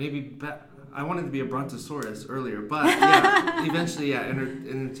 Maybe I wanted to be a brontosaurus earlier, but yeah, eventually,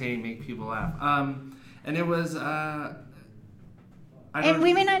 entertain, make people laugh. And it was. And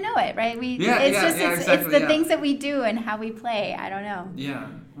we may not know it, right? It's the things that we do and how we play. I don't know. Yeah.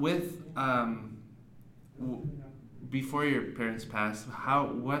 With before your parents passed,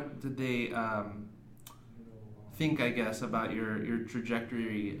 what did they think, I guess, about your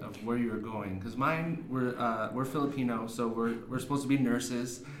trajectory of where you were going? Because mine, we're Filipino, so we're supposed to be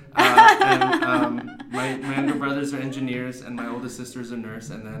nurses, and my younger brothers are engineers, and my oldest sister is a nurse,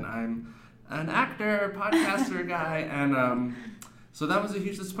 and then I'm an actor, podcaster guy, and so that was a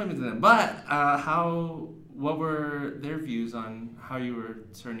huge disappointment to them. But what were their views on how you were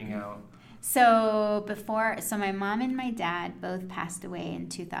turning out? So my mom and my dad both passed away in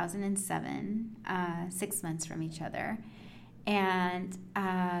 2007, 6 months from each other. And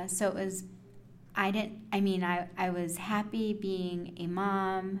so it was, I was happy being a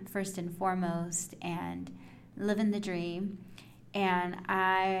mom first and foremost and living the dream. And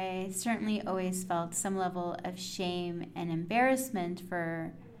I certainly always felt some level of shame and embarrassment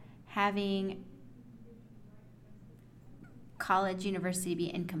for having college, university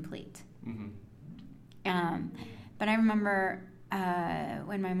be incomplete. Mm-hmm. But I remember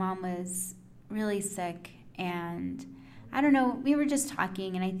when my mom was really sick, and I don't know, we were just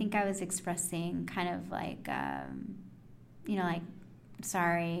talking, and I think I was expressing kind of like, like,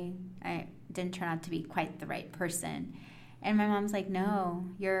 sorry, I didn't turn out to be quite the right person. And my mom's like, no,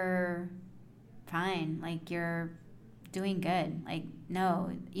 you're fine. Like, you're doing good. Like,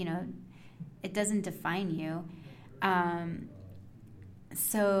 no, it doesn't define you.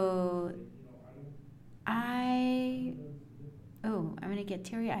 So I'm going to get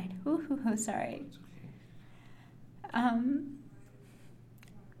teary-eyed. Ooh, sorry.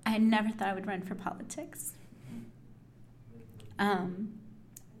 I never thought I would run for politics.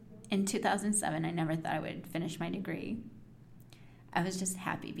 In 2007, I never thought I would finish my degree. I was just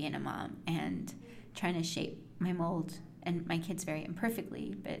happy being a mom and trying to shape my mold, and my kids very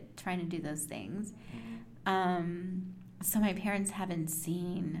imperfectly, but trying to do those things. So my parents haven't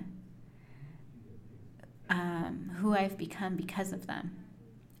seen who I've become because of them,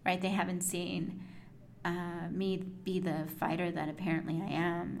 right? They haven't seen me be the fighter that apparently I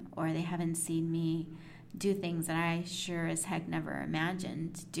am, or they haven't seen me do things that I sure as heck never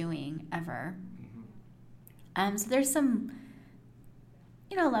imagined doing ever. So there's some,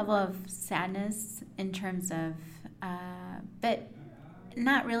 level of sadness in terms of, but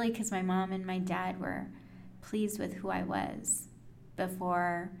not really, because my mom and my dad were pleased with who I was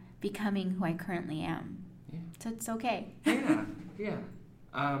before becoming who I currently am. Yeah. So it's okay. Yeah.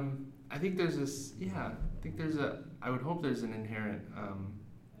 I think there's this, I would hope there's an inherent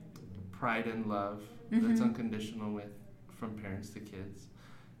pride and love that's unconditional from parents to kids.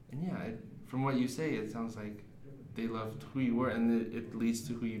 And from what you say, it sounds like they loved who you were, and it leads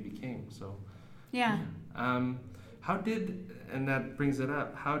to who you became. So yeah. And that brings it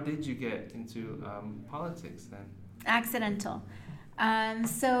up, how did you get into politics then? Accidental.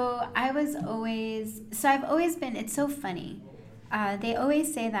 So I've always been, it's so funny. They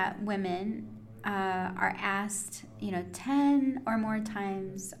always say that women are asked, 10 or more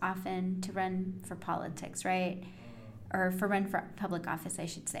times often to run for politics, right? Or run for public office, I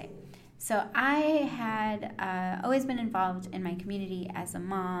should say. So I had always been involved in my community as a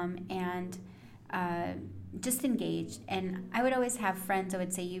mom and just engaged. And I would always have friends that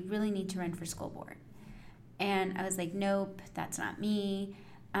would say, you really need to run for school board. And I was like, nope, that's not me.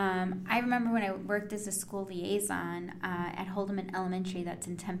 I remember when I worked as a school liaison at Holdeman Elementary, that's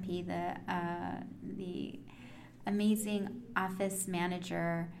in Tempe, the amazing office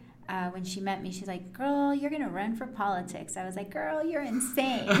manager, when she met me, she's like, girl, you're going to run for politics. I was like, girl, you're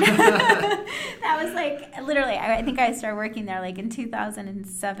insane. That was like, literally, I think I started working there like in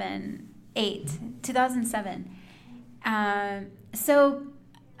 2007. So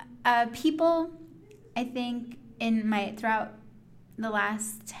people, I think, throughout the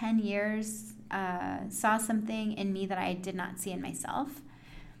last 10 years, saw something in me that I did not see in myself.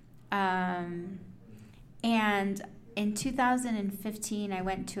 And in 2015, I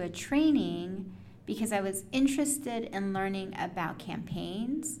went to a training because I was interested in learning about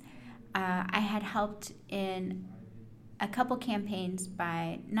campaigns. I had helped in a couple campaigns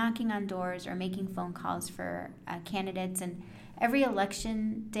by knocking on doors or making phone calls for candidates. And every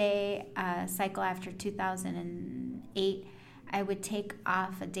election day cycle after 2008, I would take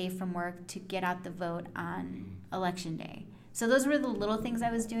off a day from work to get out the vote on election day. So those were the little things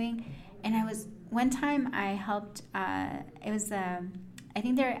I was doing. And one time I helped, I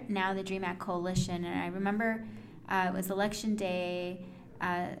think they're now the Dream Act Coalition. And I remember it was election day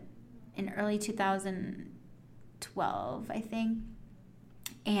in early 2012, I think.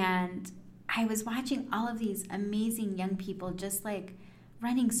 And I was watching all of these amazing young people just like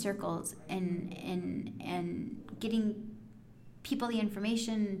running circles and getting people the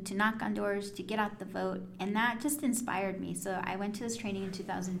information to knock on doors, to get out the vote, and that just inspired me. So I went to this training in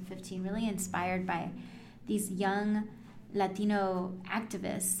 2015, really inspired by these young Latino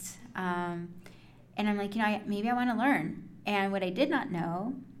activists, and I'm like, maybe I want to learn. And what I did not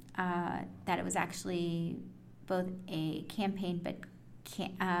know, that it was actually both a campaign but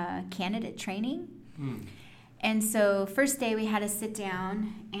candidate training. And so first day we had to sit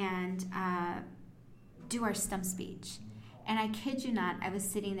down and do our stump speech. And I kid you not, I was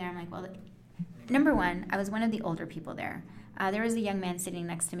sitting there, I'm like, well, number one, I was one of the older people there. There was a young man sitting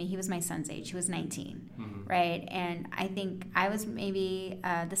next to me. He was my son's age. He was 19, right? And I think I was maybe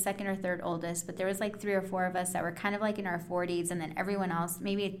the second or third oldest, but there was like 3 or 4 of us that were kind of like in our 40s, and then everyone else,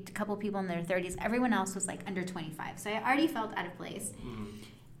 maybe a couple people in their 30s, everyone else was like under 25. So I already felt out of place.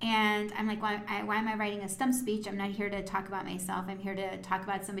 And I'm like, why am I writing a stump speech? I'm not here to talk about myself. I'm here to talk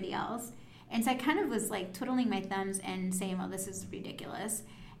about somebody else. And so I kind of was like twiddling my thumbs and saying, well, this is ridiculous.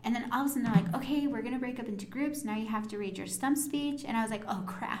 And then all of a sudden they're like, okay, we're going to break up into groups. Now you have to read your stump speech. And I was like, oh,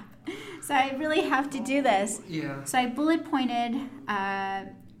 crap. So I really have to do this. Yeah. So I bullet pointed,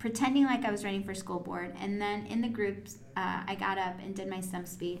 pretending like I was running for school board. And then in the groups, I got up and did my stump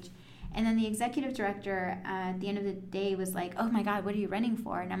speech. And then the executive director at the end of the day was like, oh, my God, what are you running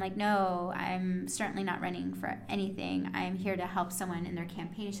for? And I'm like, no, I'm certainly not running for anything. I'm here to help someone in their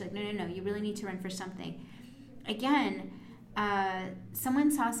campaign. And she's like, no, you really need to run for something. Again,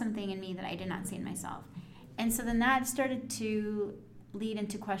 someone saw something in me that I did not see in myself. And so then that started to lead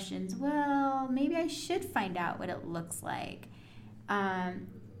into questions. Well, maybe I should find out what it looks like.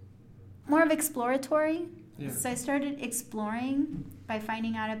 more of exploratory. Yeah. So I started exploring by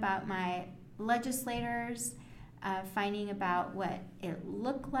finding out about my legislators, finding about what it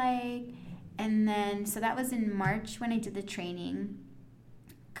looked like. And then, so that was in March when I did the training.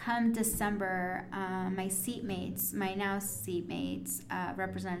 Come December, my seatmates,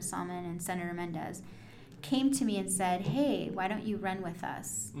 Representative Salmon and Senator Mendez, came to me and said, hey, why don't you run with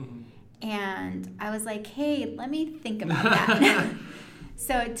us? Mm-hmm. And I was like, hey, let me think about that.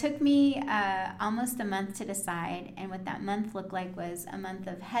 So it took me almost a month to decide, and what that month looked like was a month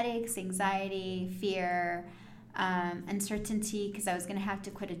of headaches, anxiety, fear, uncertainty, because I was going to have to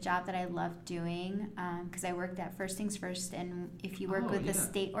quit a job that I loved doing, because I worked at First Things First, and if you work with a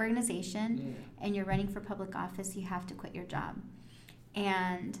state organization and you're running for public office, you have to quit your job.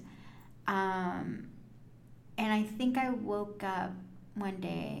 And I think I woke up one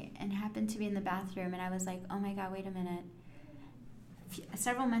day and happened to be in the bathroom, and I was like, oh my God, wait a minute.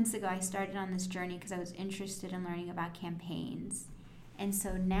 Several months ago, I started on this journey because I was interested in learning about campaigns. And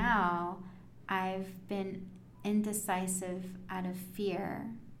so now I've been indecisive out of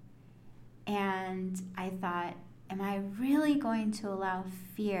fear. And I thought, am I really going to allow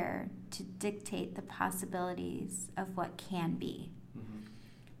fear to dictate the possibilities of what can be?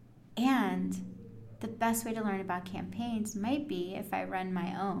 Mm-hmm. And the best way to learn about campaigns might be if I run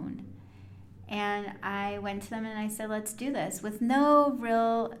my own. And I went to them and I said, let's do this, with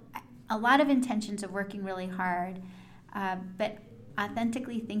a lot of intentions of working really hard, but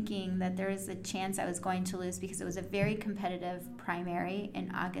authentically thinking that there was a chance I was going to lose, because it was a very competitive primary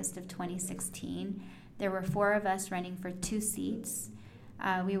in August of 2016. There were 4 of us running for 2 seats.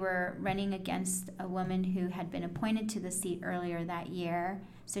 We were running against a woman who had been appointed to the seat earlier that year,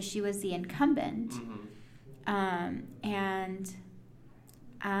 so she was the incumbent. Mm-hmm.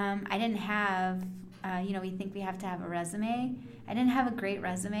 I didn't have, we think we have to have a resume. I didn't have a great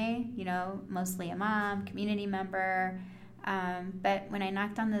resume, mostly a mom, community member. But when I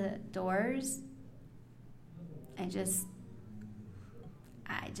knocked on the doors, I just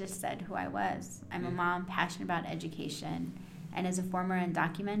said who I was. I'm a mom, passionate about education. And as a former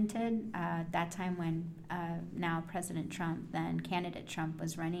undocumented, that time when now President Trump, then candidate Trump,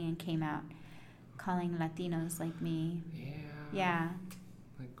 was running and came out calling Latinos like me. Yeah.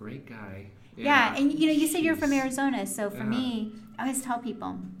 A great guy. Yeah, and you said you're from Arizona, so for me, I always tell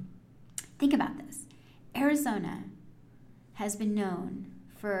people, think about this. Arizona has been known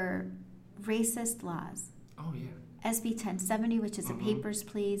for racist laws. Oh, yeah. SB 1070, which is a Papers,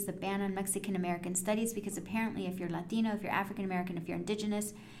 Please, the ban on Mexican American studies, because apparently if you're Latino, if you're African American, if you're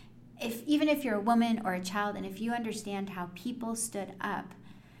indigenous, even if you're a woman or a child, and if you understand how people stood up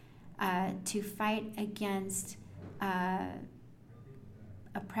to fight against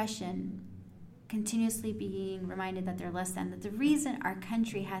oppression, continuously being reminded that they're less than, that the reason our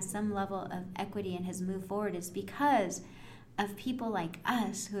country has some level of equity and has moved forward is because of people like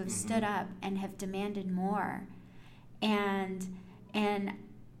us who have stood up and have demanded more. And in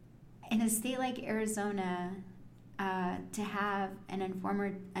a state like Arizona, to have an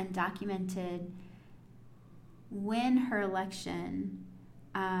undocumented win her election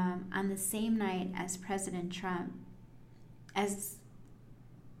on the same night as President Trump, as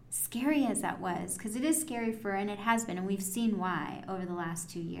scary as that was, because it is scary and it has been, and we've seen why over the last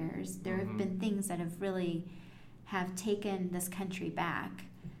 2 years. There have been things that have really taken this country back.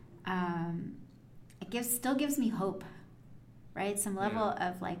 It still gives me hope, right? Some level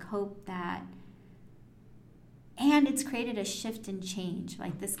of hope that, and it's created a shift and change.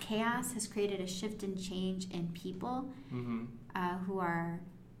 Like, this chaos has created a shift and change in people who are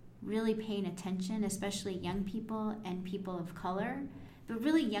really paying attention, especially young people and people of color. But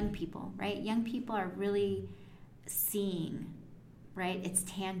really young people, right? Young people are really seeing, right? It's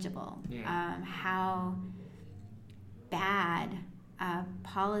tangible. How bad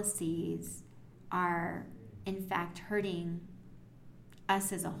policies are, in fact, hurting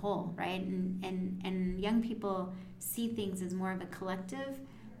us as a whole, right? And young people see things as more of a collective,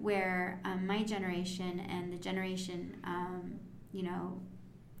 where my generation and the generation,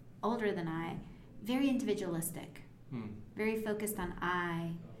 older than I, very individualistic. Very focused on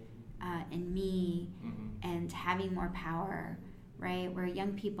I and me and having more power, right? Where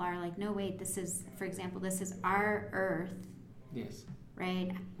young people are like, no, wait, this is our earth. Yes.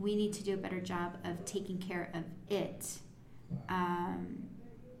 Right? We need to do a better job of taking care of it.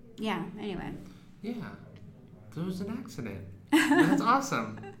 Anyway. Yeah. There was an accident. That's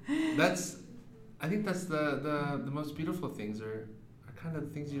awesome. I think that's the most beautiful things are kind of the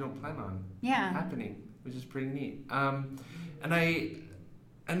things you don't plan on happening, which is pretty neat. And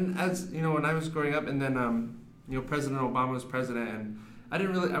as when I was growing up, and then President Obama was president, and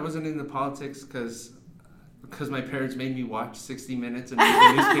I wasn't into politics because my parents made me watch 60 Minutes and read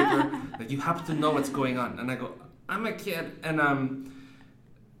the newspaper. Like, you have to know what's going on. And I go, I'm a kid. And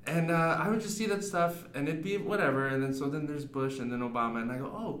I would just see that stuff, and it'd be whatever. And then there's Bush and then Obama, and I go,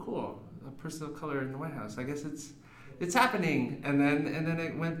 oh, cool, a person of color in the White House. I guess it's happening. And then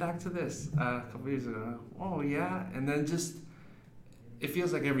it went back to this a couple years ago. Oh yeah, and then just it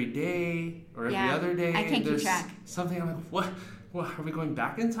feels like every day or every other day. I can't keep track. Something I'm like, what? Are we going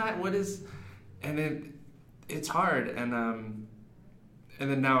back in time? What is? And it's hard. And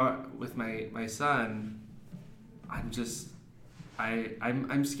then now with my son, I'm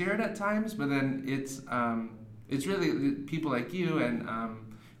scared at times, but then it's really people like you, and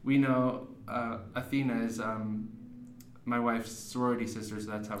we know Athena is my wife's sorority sister,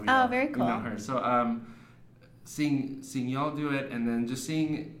 so that's how we know, very cool. We know her. So seeing y'all do it, and then just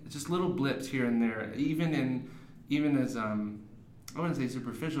seeing just little blips here and there, even as I wouldn't say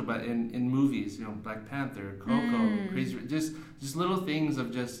superficial, but in movies, Black Panther, Coco, Crazy, just little things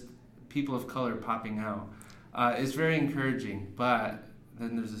of just people of color popping out. It's very encouraging, but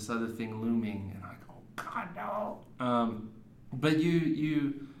then there's this other thing looming, and I'm like, oh God, no. But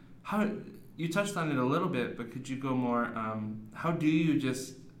you touched on it a little bit, but could you go more? How do you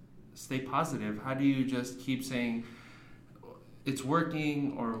just stay positive? How do you just keep saying it's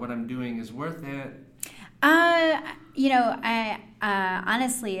working, or what I'm doing is worth it? I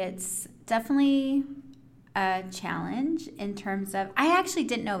honestly, it's definitely a challenge in terms of, I actually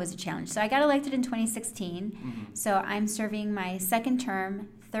didn't know it was a challenge. So I got elected in 2016. Mm-hmm. So I'm serving my second term,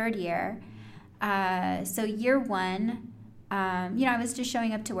 third year. So year one, I was just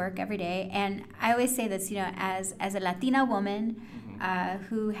showing up to work every day. And I always say this, as a Latina woman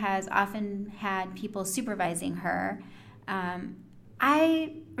who has often had people supervising her,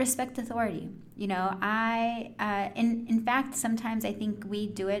 I respect authority. In fact, sometimes I think we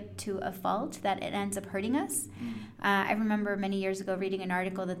do it to a fault that it ends up hurting us. I remember many years ago reading an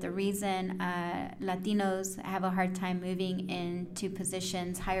article that the reason Latinos have a hard time moving into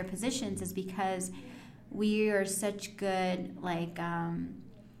higher positions, is because we are such good,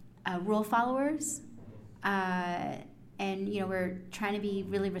 rule followers. And, we're trying to be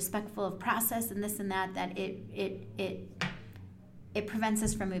really respectful of process and this and that it prevents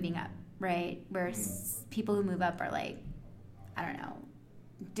us from moving up. Right, where people who move up are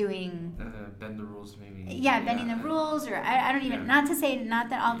doing bend the rules maybe. Bending the rules, or I don't even, not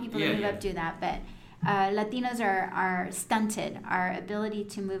that all people who move up do that, but Latinos are stunted. Our ability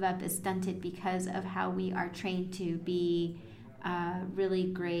to move up is stunted because of how we are trained to be really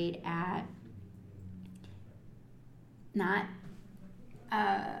great at not,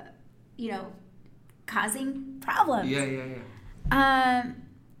 causing problems.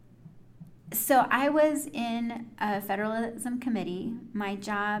 So I was in a federalism committee. My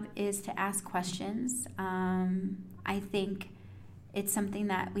job is to ask questions. I think it's something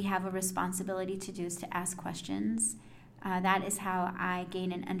that we have a responsibility to do, is to ask questions. That is how I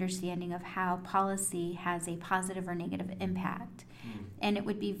gain an understanding of how policy has a positive or negative impact. And it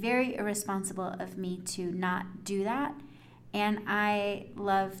would be very irresponsible of me to not do that. And I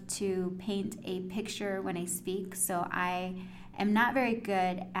love to paint a picture when I speak, so I am not very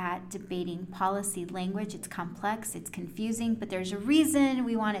good at debating policy language. It's complex, it's confusing, but there's a reason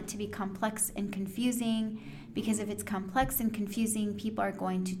we want it to be complex and confusing, because if it's complex and confusing, people are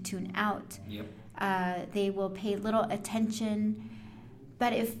going to tune out. Yep. They will pay little attention.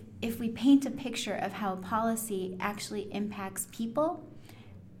 But if we paint a picture of how policy actually impacts people,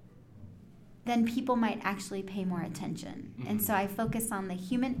 then people might actually pay more attention. Mm-hmm. And so I focus on the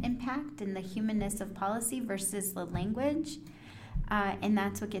human impact and the humanness of policy versus the language. And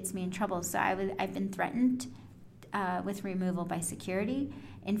that's what gets me in trouble. So I've been threatened with removal by security.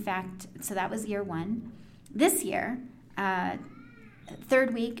 In fact, so that was year one. This year,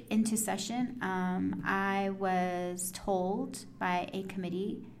 third week into session, I was told by a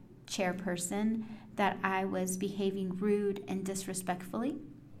committee chairperson that I was behaving rude and disrespectfully.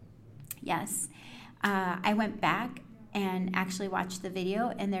 Yes. I went back and actually watched the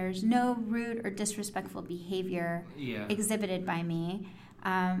video, and there's no rude or disrespectful behavior exhibited by me.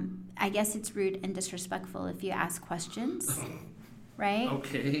 I guess it's rude and disrespectful if you ask questions, right?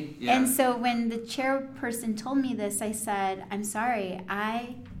 Okay, yeah. And so when the chairperson told me this, I said, I'm sorry,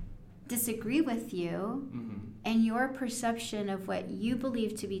 I disagree with you, and your perception of what you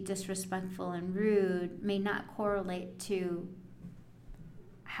believe to be disrespectful and rude may not correlate to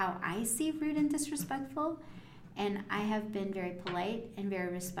how I see rude and disrespectful. And I have been very polite and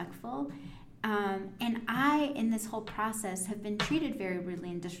very respectful. And I, in this whole process, have been treated very rudely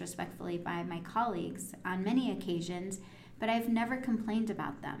and disrespectfully by my colleagues on many occasions. but I've never complained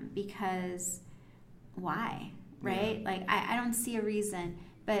about them because why, right? Yeah. Like, I don't see a reason.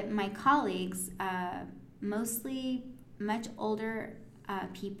 But my colleagues, mostly much older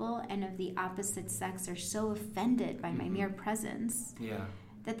people and of the opposite sex, are so offended by my mere presence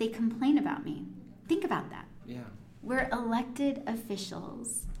that they complain about me. Think about that. Yeah. We're elected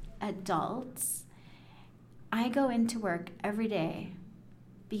officials, adults. I go into work every day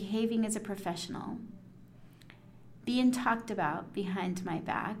behaving as a professional, being talked about behind my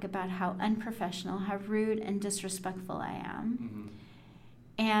back about how unprofessional, how rude and disrespectful I am. Mm-hmm.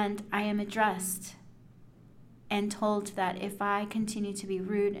 And I am addressed and told that if I continue to be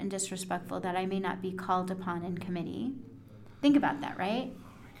rude and disrespectful, that I may not be called upon in committee. Think about that, right?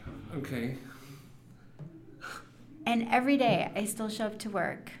 Oh my God. Okay. And every day I still show up to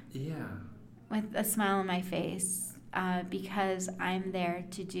work. Yeah. With a smile on my face, because I'm there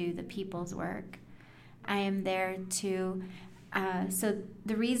to do the people's work. I am there to, so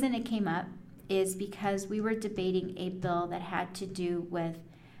the reason it came up is because we were debating a bill that had to do with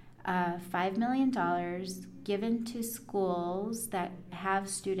 $5 million given to schools that have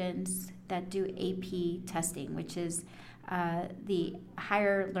students that do AP testing, which is the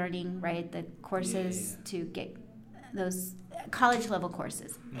higher learning, right? The courses to get those college level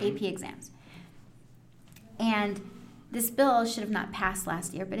courses, AP exams. And this bill should have not passed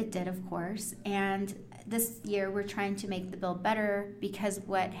last year, but it did, of course. And this year we're trying to make the bill better, because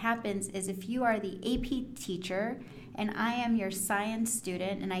what happens is if you are the AP teacher and I am your science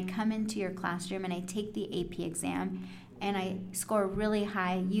student and I come into your classroom and I take the AP exam and I score really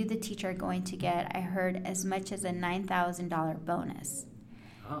high, you, the teacher, are going to get, I heard, as much as a $9,000 bonus.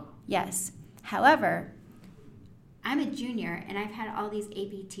 Oh. Yes. However, I'm a junior, and I've had all these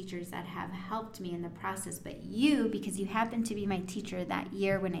AP teachers that have helped me in the process. But you, because you happen to be my teacher that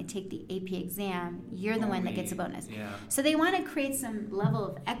year when I take the AP exam, you're the one that gets a bonus. Yeah. So they want to create some level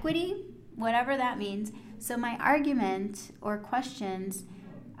of equity, whatever that means. So my argument or questions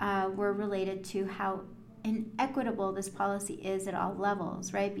were related to how inequitable this policy is at all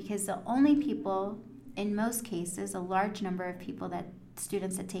levels, right? Because the only people, in most cases, a large number of people that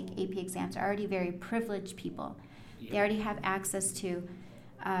students that take AP exams are already very privileged people. They already have access to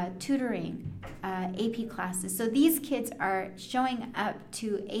tutoring, AP classes. So these kids are showing up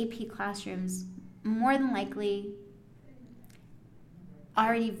to AP classrooms more than likely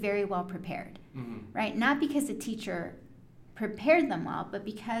already very well prepared, right? Not because the teacher prepared them well, but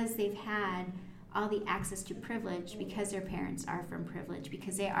because they've had all the access to privilege, because their parents are from privilege,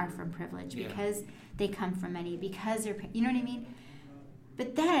 because they are from privilege, because they come from money, because they're, you know what I mean?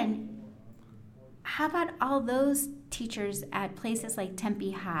 But then, how about all those teachers at places like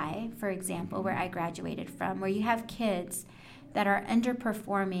Tempe High, for example, where I graduated from, where you have kids that are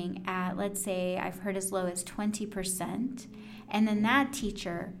underperforming at, let's say, I've heard as low as 20%, and then that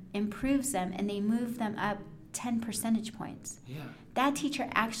teacher improves them and they move them up 10 percentage points. Yeah. That teacher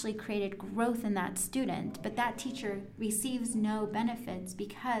actually created growth in that student, but that teacher receives no benefits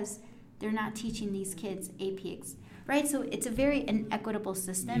because they're not teaching these kids APs. Right, so it's a very inequitable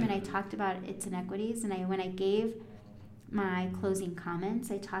system, and I talked about its inequities, and when I gave my closing comments,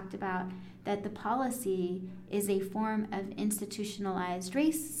 I talked about that the policy is a form of institutionalized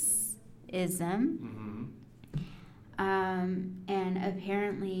racism, and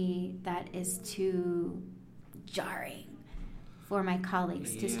apparently that is too jarring for my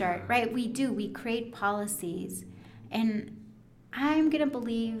colleagues to start. Right, we create policies, and I'm going to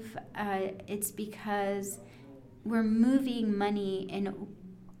believe it's because we're moving money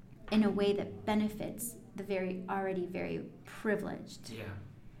in a way that benefits the already very privileged. Yeah.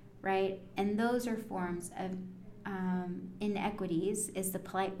 Right? And those are forms of inequities, is the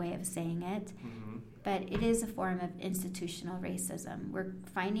polite way of saying it. But it is a form of institutional racism. We're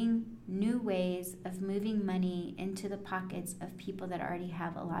finding new ways of moving money into the pockets of people that already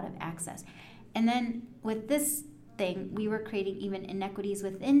have a lot of access. And then with this thing, we were creating even inequities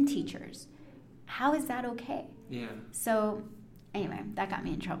within teachers. How is that okay? Yeah. So anyway, that got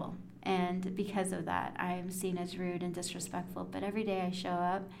me in trouble. And because of that, I am seen as rude and disrespectful. But every day I show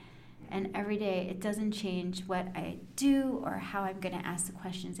up, and every day it doesn't change what I do or how I'm going to ask the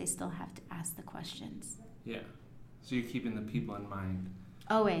questions. I still have to ask the questions. Yeah. So you're keeping the people in mind.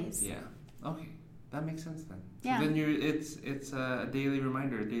 Always. Yeah. Okay. That makes sense then. Yeah. So then it's a daily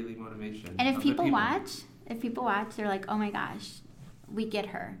reminder, a daily motivation. And if people watch, they're like, oh my gosh, we get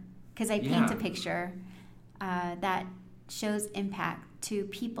her. Because I paint a picture that shows impact to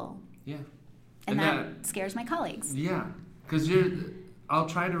people. Yeah. And that scares my colleagues. Yeah. Because I'll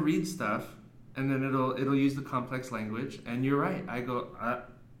try to read stuff, and then it'll use the complex language, and you're right. I go,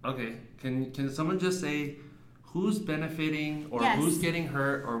 okay, can someone just say who's benefiting or Yes. who's getting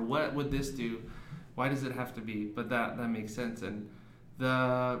hurt or what would this do? Why does it have to be? But that makes sense. And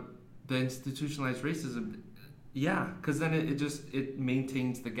the institutionalized racism, yeah, because then it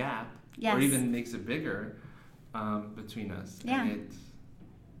maintains the gap, Yes. or even makes it bigger between us. Yeah. And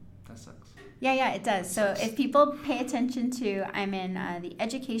that sucks. Yeah, it does. So if people pay attention to, I'm in the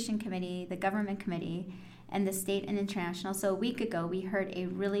Education Committee, the Government Committee, and the State and International. So a week ago, we heard a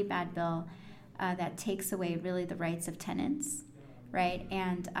really bad bill that takes away really the rights of tenants, right?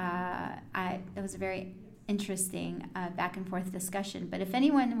 And it was a very interesting back and forth discussion. But if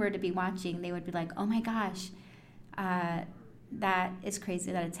anyone were to be watching, they would be like, oh my gosh, that is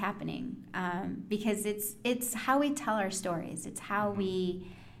crazy that it's happening. Because it's how we tell our stories. It's how we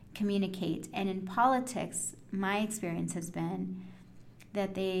communicate. And in politics, my experience has been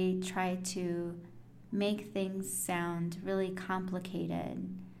that they try to make things sound really complicated,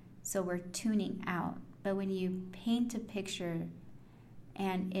 so we're tuning out. But when you paint a picture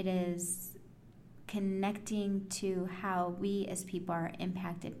and it is connecting to how we as people are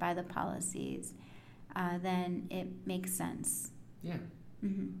impacted by the policies, then it makes sense. Yeah.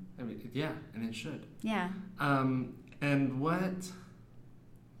 Mm-hmm. I mean, yeah, and it should. Yeah. And what?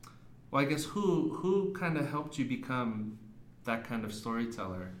 Well, I guess who kind of helped you become that kind of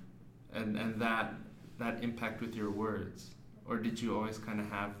storyteller, and that impact with your words, or did you always kind of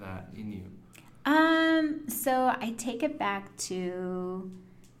have that in you? So I take it back to,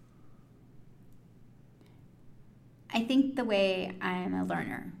 I think the way I'm a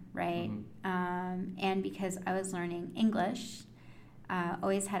learner, right? Mm-hmm. And because I was learning English,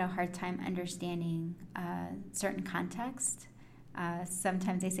 always had a hard time understanding certain context.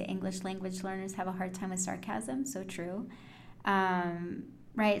 Sometimes they say English language learners have a hard time with sarcasm, so true.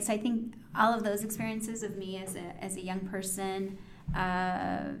 Right, so I think all of those experiences of me as a young person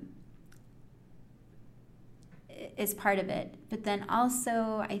is part of it. But then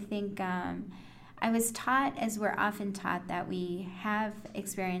also I think I was taught, as we're often taught, that we have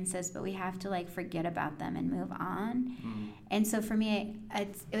experiences, but we have to forget about them and move on. Mm. And so for me,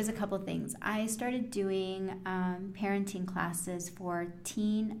 it was a couple things. I started doing parenting classes for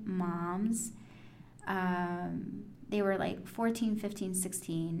teen moms. They were 14, 15,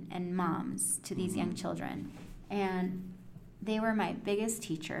 16, and moms to these young children. And they were my biggest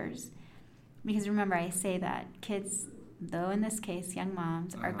teachers. Because remember, I say that kids, though in this case, young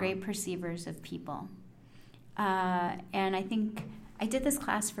moms, are great perceivers of people. And I think I did this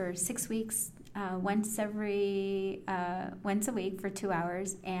class for 6 weeks, once a week for 2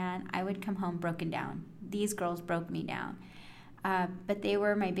 hours, and I would come home broken down. These girls broke me down. But they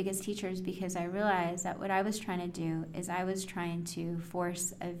were my biggest teachers because I realized that what I was trying to do is I was trying to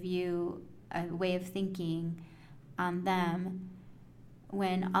force a way of thinking on them,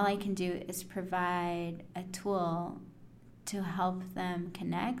 when all I can do is provide a tool to help them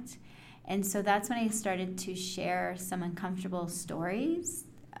connect. And so that's when I started to share some uncomfortable stories,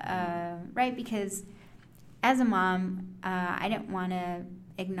 right? Because as a mom, I didn't want to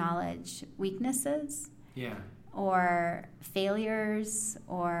acknowledge weaknesses. Yeah. Or failures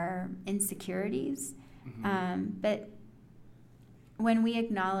or insecurities. Mm-hmm. But when we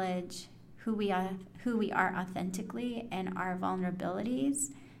acknowledge who we are authentically and our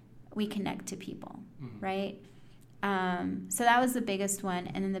vulnerabilities, we connect to people, right? So that was the biggest one.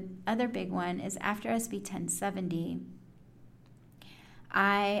 And then the other big one is after SB 1070,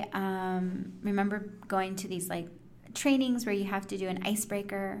 I remember going to these trainings where you have to do an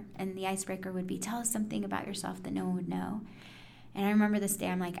icebreaker, and the icebreaker would be, tell us something about yourself that no one would know. And I remember this day,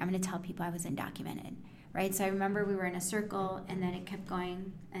 I'm going to tell people I was undocumented, right? So I remember we were in a circle, and then it kept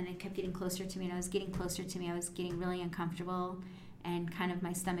going, and it kept getting closer to me, and I was getting closer to me. I was getting really uncomfortable, and kind of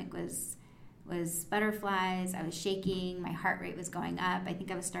my stomach was butterflies. I was shaking. My heart rate was going up. I think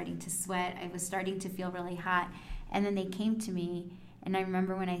I was starting to sweat. I was starting to feel really hot. And then they came to me, and I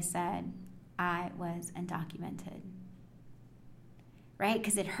remember when I said I was undocumented. Right?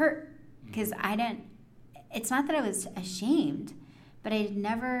 Because it hurt. Because it's not that I was ashamed, but I had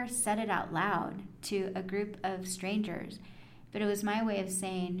never said it out loud to a group of strangers. But it was my way of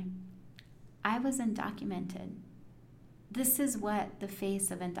saying, I was undocumented. This is what the face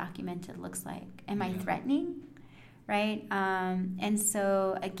of undocumented looks like. Am I threatening? Right? And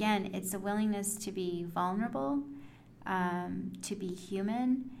so, again, it's a willingness to be vulnerable, to be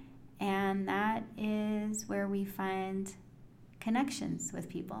human, and that is where we find connections with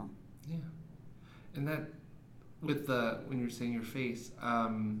people. Yeah. And that, when you're saying your face,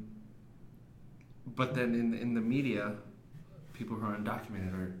 but then in the media, people who are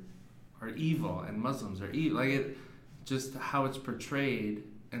undocumented are evil, and Muslims are evil. Just how it's portrayed,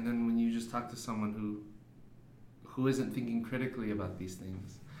 and then when you just talk to someone who who isn't thinking critically about these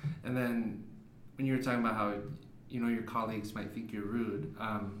things. And then when you were talking about how, your colleagues might think you're rude,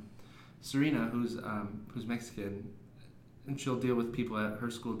 Serena, who's Mexican, and she'll deal with people at her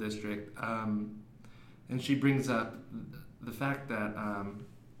school district, and she brings up the fact that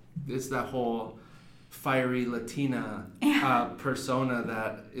it's that whole fiery Latina persona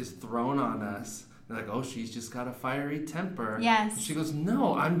that is thrown on us. They're like, oh, she's just got a fiery temper. Yes. And she goes,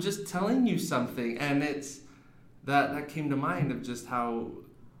 no, I'm just telling you something. And it's that came to mind of just how,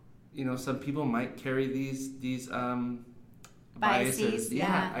 some people might carry these biases.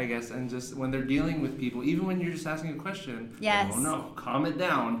 Yeah, I guess. And just when they're dealing with people, even when you're just asking a question, yes. Oh no, calm it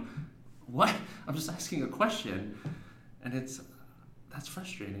down. What? I'm just asking a question. And that's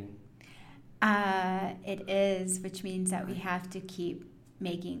frustrating. It is, which means that we have to keep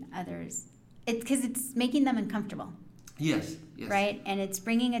making others, because it's making them uncomfortable. Yes. Right? And it's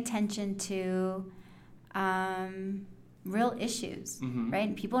bringing attention to real issues, mm-hmm. right?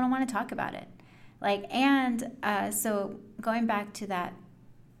 And people don't want to talk about it. So going back to that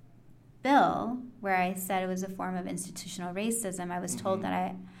bill where I said it was a form of institutional racism, I was told mm-hmm.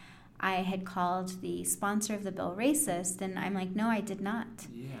 that I had called the sponsor of the bill racist, and I'm like, no, I did not.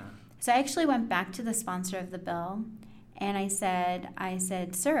 Yeah. So I actually went back to the sponsor of the bill, and I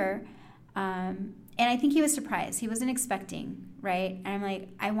said, sir, and I think he was surprised. He wasn't expecting, right? And I'm like,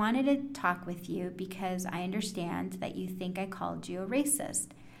 I wanted to talk with you because I understand that you think I called you a racist.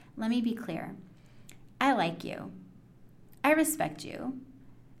 Let me be clear. I like you. I respect you.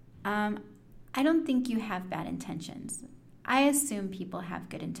 I don't think you have bad intentions. I assume people have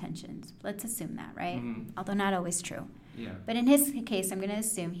good intentions. Let's assume that, right? Mm-hmm. Although not always true. Yeah. But in his case, I'm going to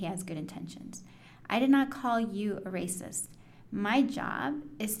assume he has good intentions. I did not call you a racist. My job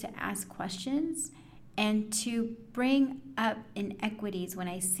is to ask questions and to bring up inequities when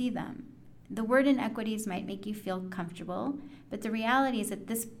I see them. The word inequities might make you feel comfortable, but the reality is that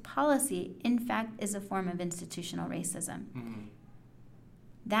this policy, in fact, is a form of institutional racism. Mm-hmm.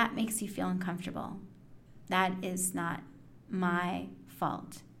 That makes you feel uncomfortable. That is not my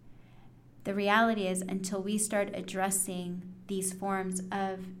fault. The reality is, until we start addressing these forms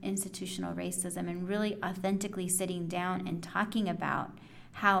of institutional racism and really authentically sitting down and talking about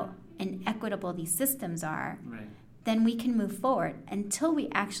how inequitable these systems are, right, then we can move forward. Until we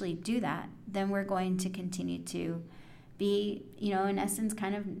actually do that, then we're going to continue to be, in essence,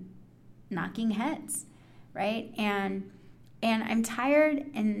 kind of knocking heads, right? And I'm tired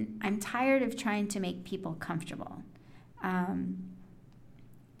of trying to make people comfortable. I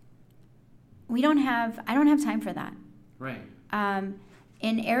don't have time for that. Right.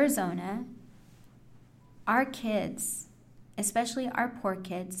 In Arizona, our kids, especially our poor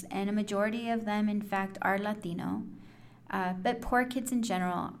kids, and a majority of them, in fact, are Latino, but poor kids in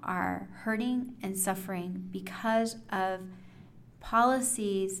general are hurting and suffering because of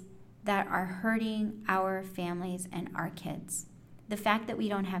policies that are hurting our families and our kids. The fact that we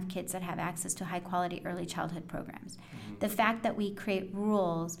don't have kids that have access to high-quality early childhood programs. Mm-hmm. The fact that we create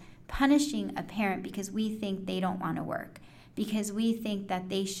rules punishing a parent because we think they don't want to work, because we think that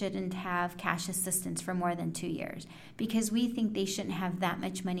they shouldn't have cash assistance for more than 2 years, because we think they shouldn't have that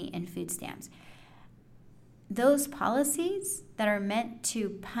much money in food stamps. Those policies that are meant to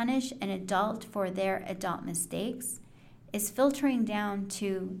punish an adult for their adult mistakes is filtering down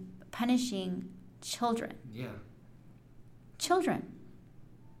to punishing children. Yeah. Children.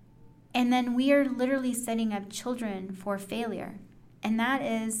 And then we are literally setting up children for failure. And that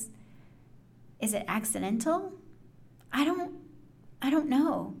is it accidental? I don't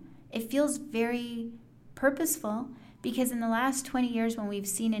know. It feels very purposeful, because in the last 20 years, when we've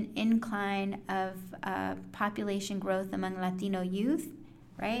seen an incline of population growth among Latino youth,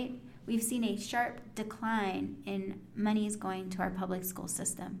 right, we've seen a sharp decline in monies going to our public school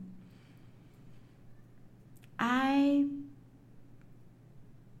system. I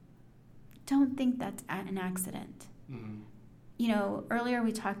don't think that's an accident. Mm-hmm. Earlier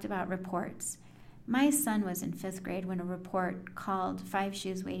we talked about reports. My son was in 5th grade when a report called 5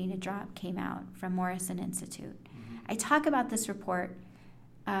 Shoes Waiting to Drop came out from Morrison Institute. Mm-hmm. I talk about this report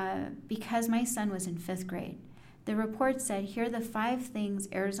because my son was in 5th grade. The report said, here are the 5 things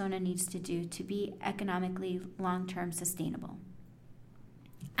Arizona needs to do to be economically long-term sustainable.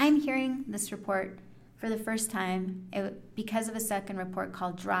 I'm hearing this report for the first time because of a second report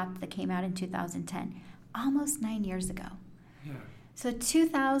called Drop that came out in 2010, almost 9 years ago. Yeah. So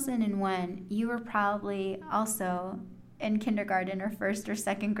 2001, you were probably also in kindergarten or 1st or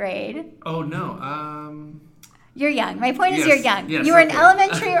 2nd grade. Oh, no. You're young. My point is yes, you're young. Yes, you were okay. in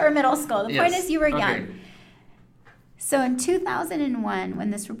elementary or middle school. The yes. point is you were young. Okay. So in 2001, when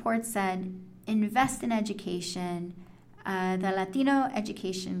this report said invest in education. The Latino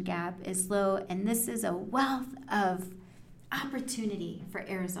education gap is low, and this is a wealth of opportunity for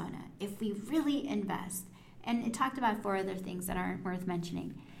Arizona if we really invest. And it talked about 4 other things that aren't worth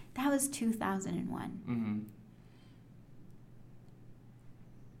mentioning. That was 2001. Mm-hmm.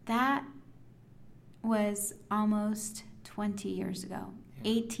 That was almost 20 years ago,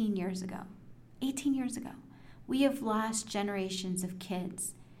 18 years ago. 18 years ago. We have lost generations of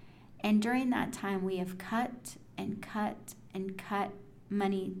kids. And during that time, we have cut and cut and cut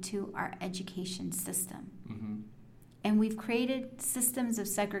money to our education system. Mm-hmm. And we've created systems of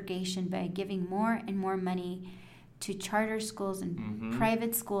segregation by giving more and more money to charter schools and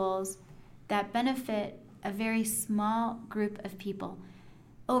private schools that benefit a very small group of people.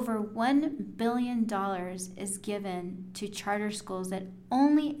 Over $1 billion is given to charter schools that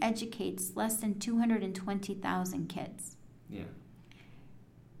only educates less than 220,000 kids. Yeah.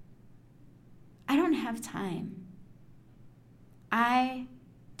 I don't have time. I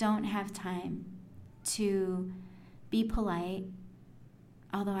don't have time to be polite,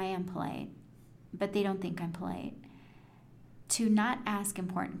 although I am polite, but they don't think I'm polite, to not ask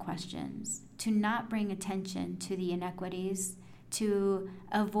important questions, to not bring attention to the inequities, to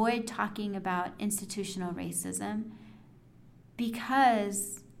avoid talking about institutional racism,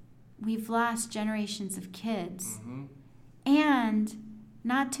 because we've lost generations of kids. Mm-hmm. And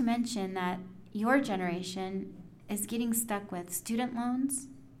not to mention that your generation is getting stuck with student loans.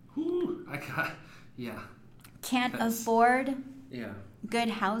 Ooh, Can't afford good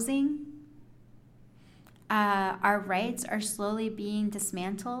housing. Our rights are slowly being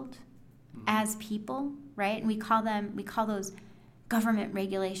dismantled as people, right? And we call those government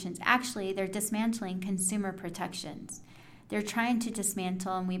regulations. Actually, they're dismantling consumer protections. They're trying to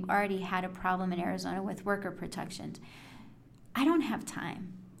dismantle, and we've already had a problem in Arizona with worker protections. I don't have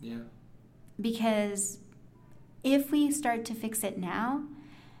time. Yeah. Because if we start to fix it now,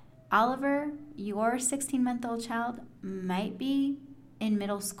 Oliver, your 16-month-old child might be in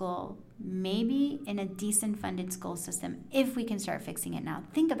middle school, maybe in a decent funded school system, if we can start fixing it now.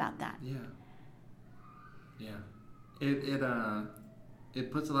 Think about that. Yeah. It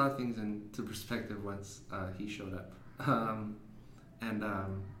puts a lot of things into perspective once he showed up.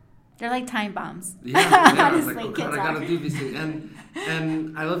 They're like time bombs. Yeah. Honestly, I was like, oh God, I gotta do these things.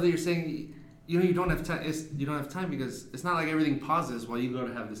 And I love that you're saying, you don't have time. You don't have time because it's not like everything pauses while you go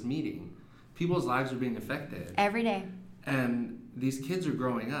to have this meeting. People's lives are being affected every day, and these kids are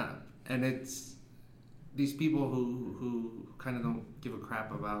growing up, and it's these people who kind of don't give a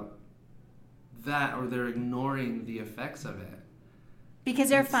crap about that, or they're ignoring the effects of it because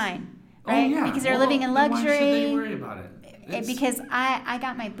they're fine, right? Oh, yeah. Because they're living in luxury. Why should they worry about it? Because I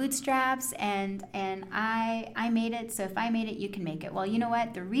got my bootstraps and I made it, so if I made it, you can make it. Well, you know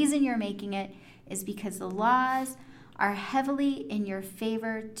what? The reason you're making it is because the laws are heavily in your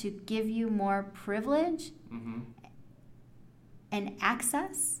favor to give you more privilege and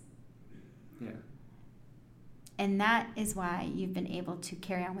access. Yeah. And that is why you've been able to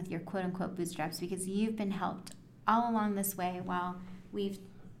carry on with your quote-unquote bootstraps, because you've been helped all along this way while we've...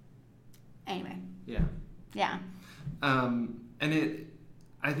 Anyway. Yeah. Yeah.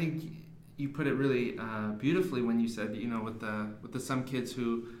 I think you put it really beautifully when you said, with the some kids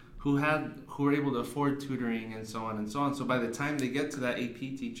who were able to afford tutoring and so on and so on. So by the time they get to that AP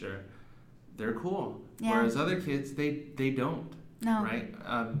teacher, they're cool. Yeah. Whereas other kids, they don't. No. Right?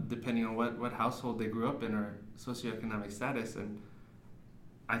 Depending on what household they grew up in or socioeconomic status. And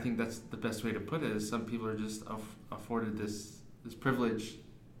I think that's the best way to put it, is some people are just afforded this privilege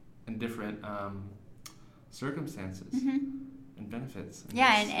in different circumstances and benefits.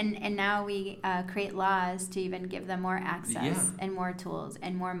 And now we create laws to even give them more access and more tools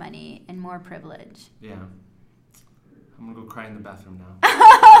and more money and more privilege. Yeah. I'm going to go cry in the bathroom now.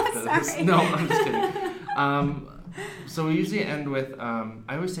 Sorry. No, I'm just kidding. So we usually end with, I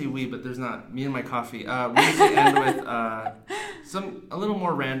always say we, but there's not, me and my coffee. We usually end with a little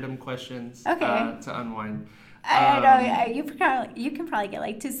more random questions to unwind. I know, you can probably get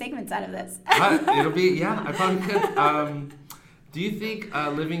like 2 segments out of this. It'll be, I probably could. Do you think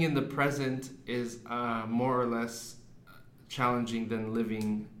living in the present is more or less challenging than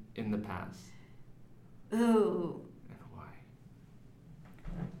living in the past? Ooh. And why?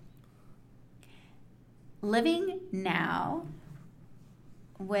 Living now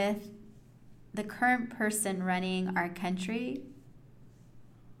with the current person running our country,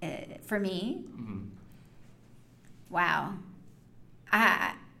 for me, wow.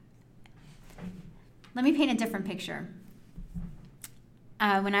 Let me paint a different picture.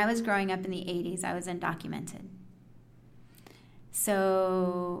 When I was growing up in the 80s, I was undocumented.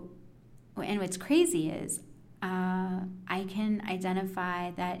 So and what's crazy is I can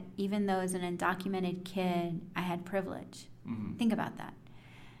identify that even though as an undocumented kid, I had privilege. Mm-hmm. Think about that.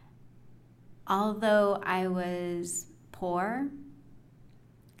 Although I was poor,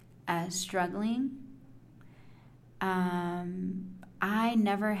 struggling, I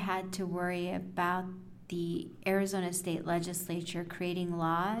never had to worry about the Arizona State Legislature creating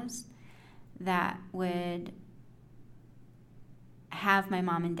laws that would have my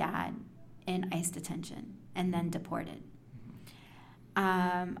mom and dad in ICE detention and then deported.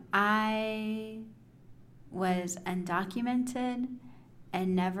 I was undocumented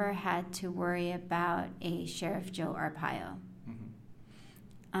and never had to worry about a Sheriff Joe Arpaio.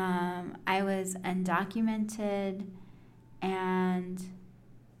 I was undocumented and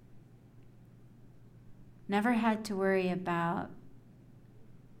never had to worry about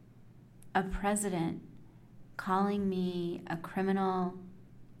a president calling me a criminal,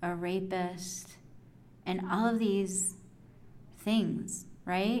 a rapist, and all of these things,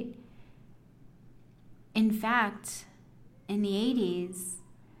 right? In fact, in the 80s,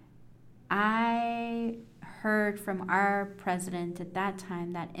 I heard from our president at that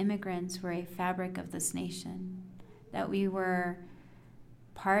time that immigrants were a fabric of this nation, that we were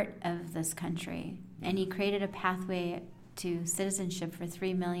part of this country, and he created a pathway to citizenship for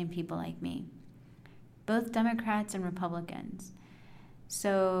 3 million people like me, both Democrats and Republicans.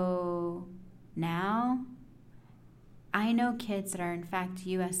 So now I know kids that are in fact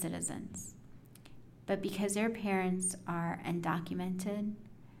U.S. citizens, but because their parents are undocumented,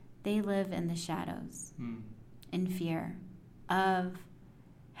 they live in the shadows, in fear of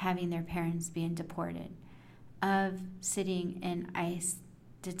having their parents being deported, of sitting in ICE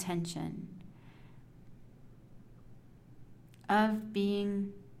detention, of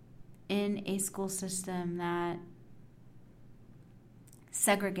being in a school system that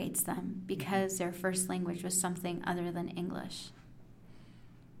segregates them because their first language was something other than English.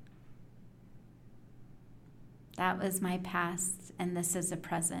 That was my past, and this is the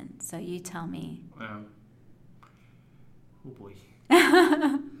present. So you tell me. Wow. Oh boy.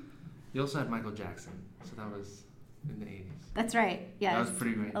 You also had Michael Jackson, so that was in the 80s. That's right. Yeah. That was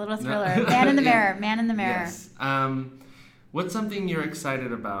pretty great. A little thriller. Man in the Mirror. Man in the Mirror. Yes. What's something you're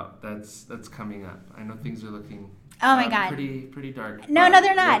excited about that's coming up? I know things are looking oh my God. pretty dark. No,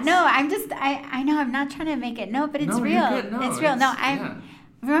 they're not. No, I know I'm not trying to make it. No, but it's real. You're good. No, it's real.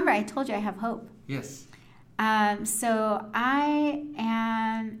 Remember I told you I have hope. Yes. So I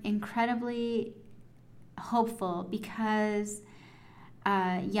am incredibly hopeful because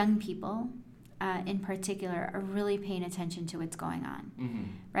young people in particular are really paying attention to what's going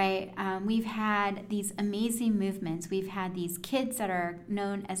on, right? We've had these amazing movements. We've had these kids that are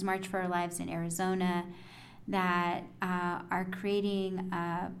known as March for Our Lives in Arizona that are creating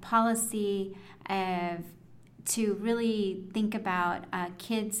policy to really think about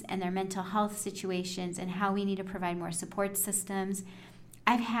kids and their mental health situations and how we need to provide more support systems.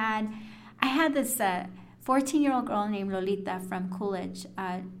 I had this 14-year-old girl named Lolita from Coolidge.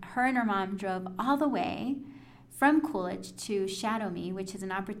 Her and her mom drove all the way from Coolidge to shadow me, which is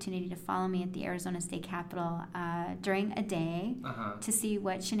an opportunity to follow me at the Arizona State Capitol during a day to see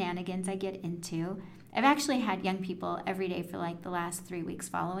what shenanigans I get into. I've actually had young people every day for like the last 3 weeks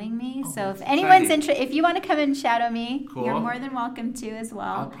following me. So if anyone's interested, if you want to come and shadow me, you're more than welcome to as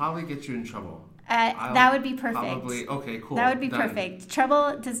well. I'll probably get you in trouble. That would be perfect. Probably. Okay, cool. That would be perfect.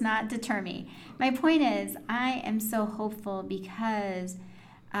 Trouble does not deter me. My point is, I am so hopeful because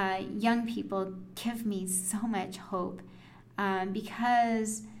young people give me so much hope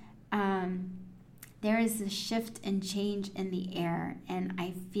because there is a shift and change in the air, and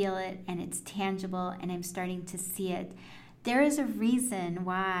I feel it, and it's tangible, and I'm starting to see it. There is a reason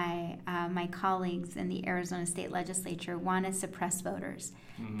why my colleagues in the Arizona State Legislature want to suppress voters.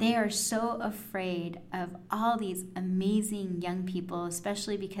 They are so afraid of all these amazing young people,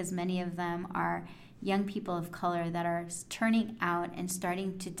 especially because many of them are young people of color that are turning out and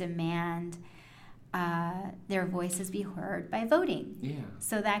starting to demand their voices be heard by voting. Yeah.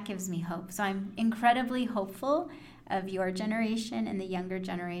 So that gives me hope. So I'm incredibly hopeful of your generation and the younger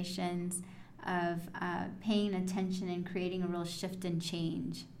generations of paying attention and creating a real shift and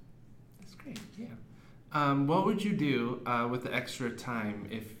change. That's great, yeah. What would you do with the extra time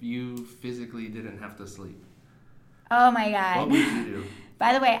if you physically didn't have to sleep? Oh my God. What would you do?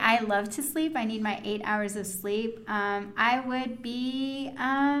 By the way, I love to sleep. I need my 8 hours of sleep. I would be...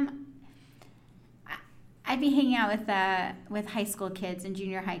 I'd be hanging out with high school kids and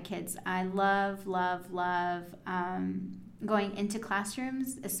junior high kids. I love going into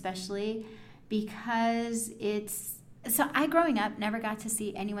classrooms, especially because it's So I, growing up, never got to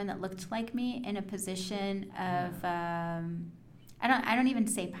see anyone that looked like me in a position of, I don't even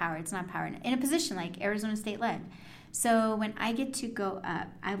say power. It's not power. In a position like Arizona State led. So when I get to go up,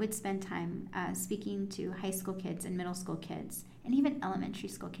 I would spend time speaking to high school kids and middle school kids and even elementary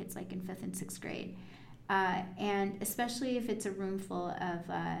school kids like in 5th and 6th grade. And especially if it's a room full of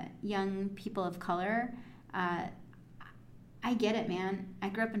young people of color, I get it, man. I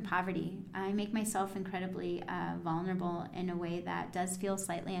grew up in poverty. I make myself incredibly vulnerable in a way that does feel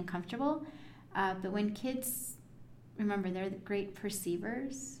slightly uncomfortable. But when kids, remember, they're the great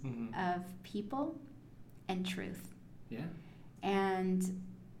perceivers of people and truth. Yeah. And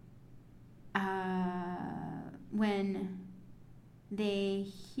when they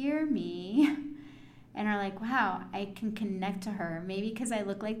hear me and are like, wow, I can connect to her, maybe because I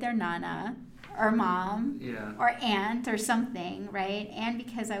look like their nana or mom or aunt or something, right? And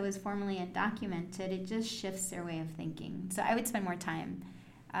because I was formally undocumented, it just shifts their way of thinking. So I would spend more time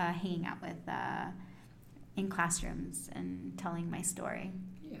hanging out with in classrooms and telling my story.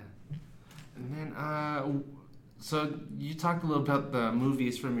 Yeah. And then, so you talked a little about the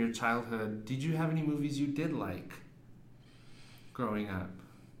movies from your childhood. Did you have any movies you did like growing up?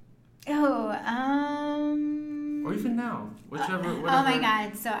 Or even now, whatever. Oh my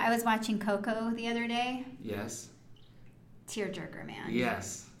God! So I was watching Coco the other day. Yes. Tearjerker, man.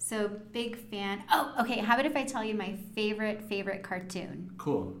 Yes. So big fan. Oh, okay. How about if I tell you my favorite cartoon?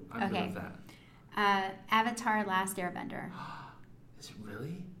 Cool. I'm good with that. Avatar: Last Airbender. Is it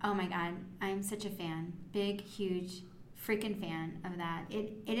really? Oh my God! I'm such a fan. Big, huge, freaking fan of that.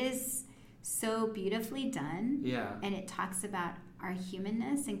 It is so beautifully done. Yeah. And it talks about our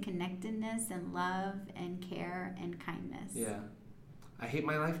humanness and connectedness and love and care and kindness. Yeah. I Hate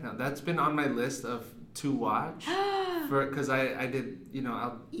My Life Now. That's been on my list of to watch because I did,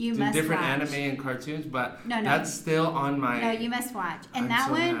 I'll do different anime and cartoons, but that's still on my... No, you must watch. And that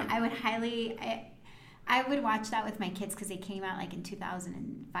so one, mad. I would highly... I would watch that with my kids because they came out like in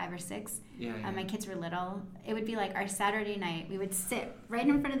 2005 or 6. Yeah. My kids were little. It would be like our Saturday night. We would sit right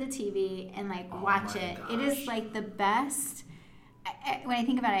in front of the TV and watch it. Gosh. It is like the best... when I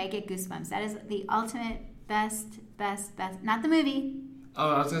think about it, I get goosebumps. That is the ultimate best. Not the movie.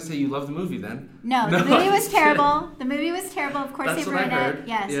 Oh, I was going to say you love the movie then. No, the movie was terrible. The movie was terrible. Of course That's they ruined it.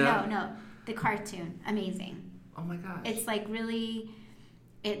 Yes, yeah. No. The cartoon, amazing. Oh my gosh. It's like really,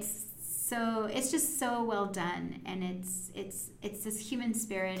 it's just so well done, and it's this human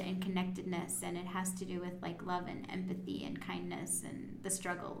spirit and connectedness, and it has to do with like love and empathy and kindness and the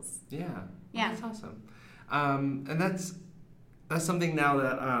struggles. Yeah. Yeah. That's awesome. And that's something now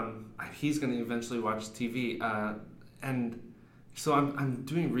that he's going to eventually watch TV, and so I'm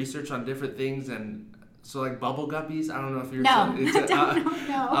doing research on different things, and so like Bubble Guppies. I don't know if you're no.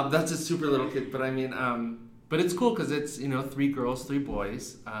 That's a super little kid, but I mean, but it's cool because it's 3 girls, 3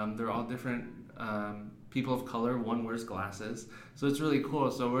 boys. They're all different people of color. One wears glasses, so it's really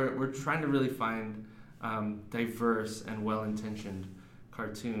cool. So we're trying to really find diverse and well-intentioned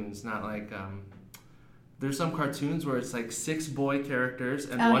cartoons, not like. There's some cartoons where it's like 6 boy characters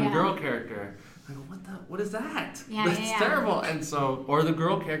and 1 girl character. I go, what is that? Yeah, That's terrible. And so, or the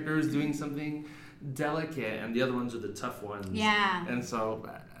girl character is doing something delicate and the other ones are the tough ones. Yeah. And so,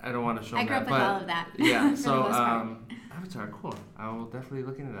 I don't want to show I grew up with all of that. Yeah, so, Avatar, cool. I will definitely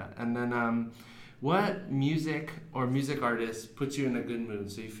look into that. And then, what music or music artist puts you in a good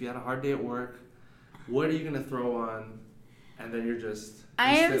mood? So, if you had a hard day at work, what are you going to throw on? And then you're just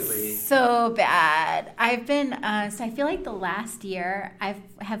instantly... I am so bad. I've been, so I feel like the last year I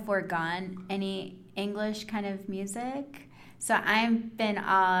have foregone any English kind of music. So I've been...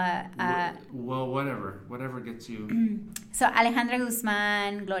 well, whatever gets you... So Alejandra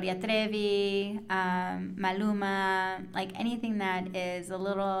Guzman, Gloria Trevi, Maluma, like anything that is a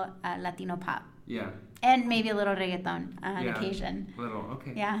little Latino pop. Yeah. And maybe a little reggaeton on occasion. Little,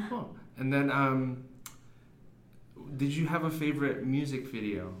 okay. Yeah. Cool. And then... did you have a favorite music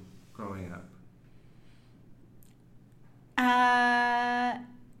video growing up?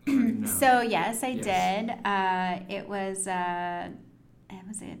 No. So yes, I did. It was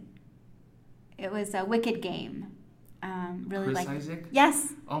It was a Wicked Game. Really Chris Isaak?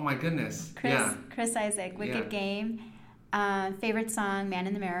 Yes. Oh my goodness. Chris Isaak, Wicked Game. Favorite song, Man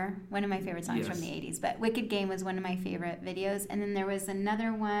in the Mirror. One of my favorite songs from the 80s. But Wicked Game was one of my favorite videos. And then there was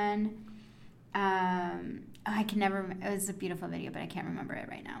another one. I can never remember. It was a beautiful video, but I can't remember it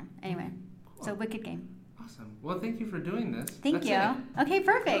right now. Anyway, cool. So Wicked Game. Awesome. Well, thank you for doing this. Thank you. Okay,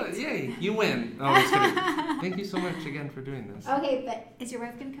 perfect. Yay, you win. No, I'm just kidding. Thank you so much again for doing this. Okay, but is your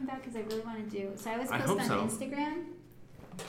wife going to come back? Because I really want to do... So I was posting on Instagram.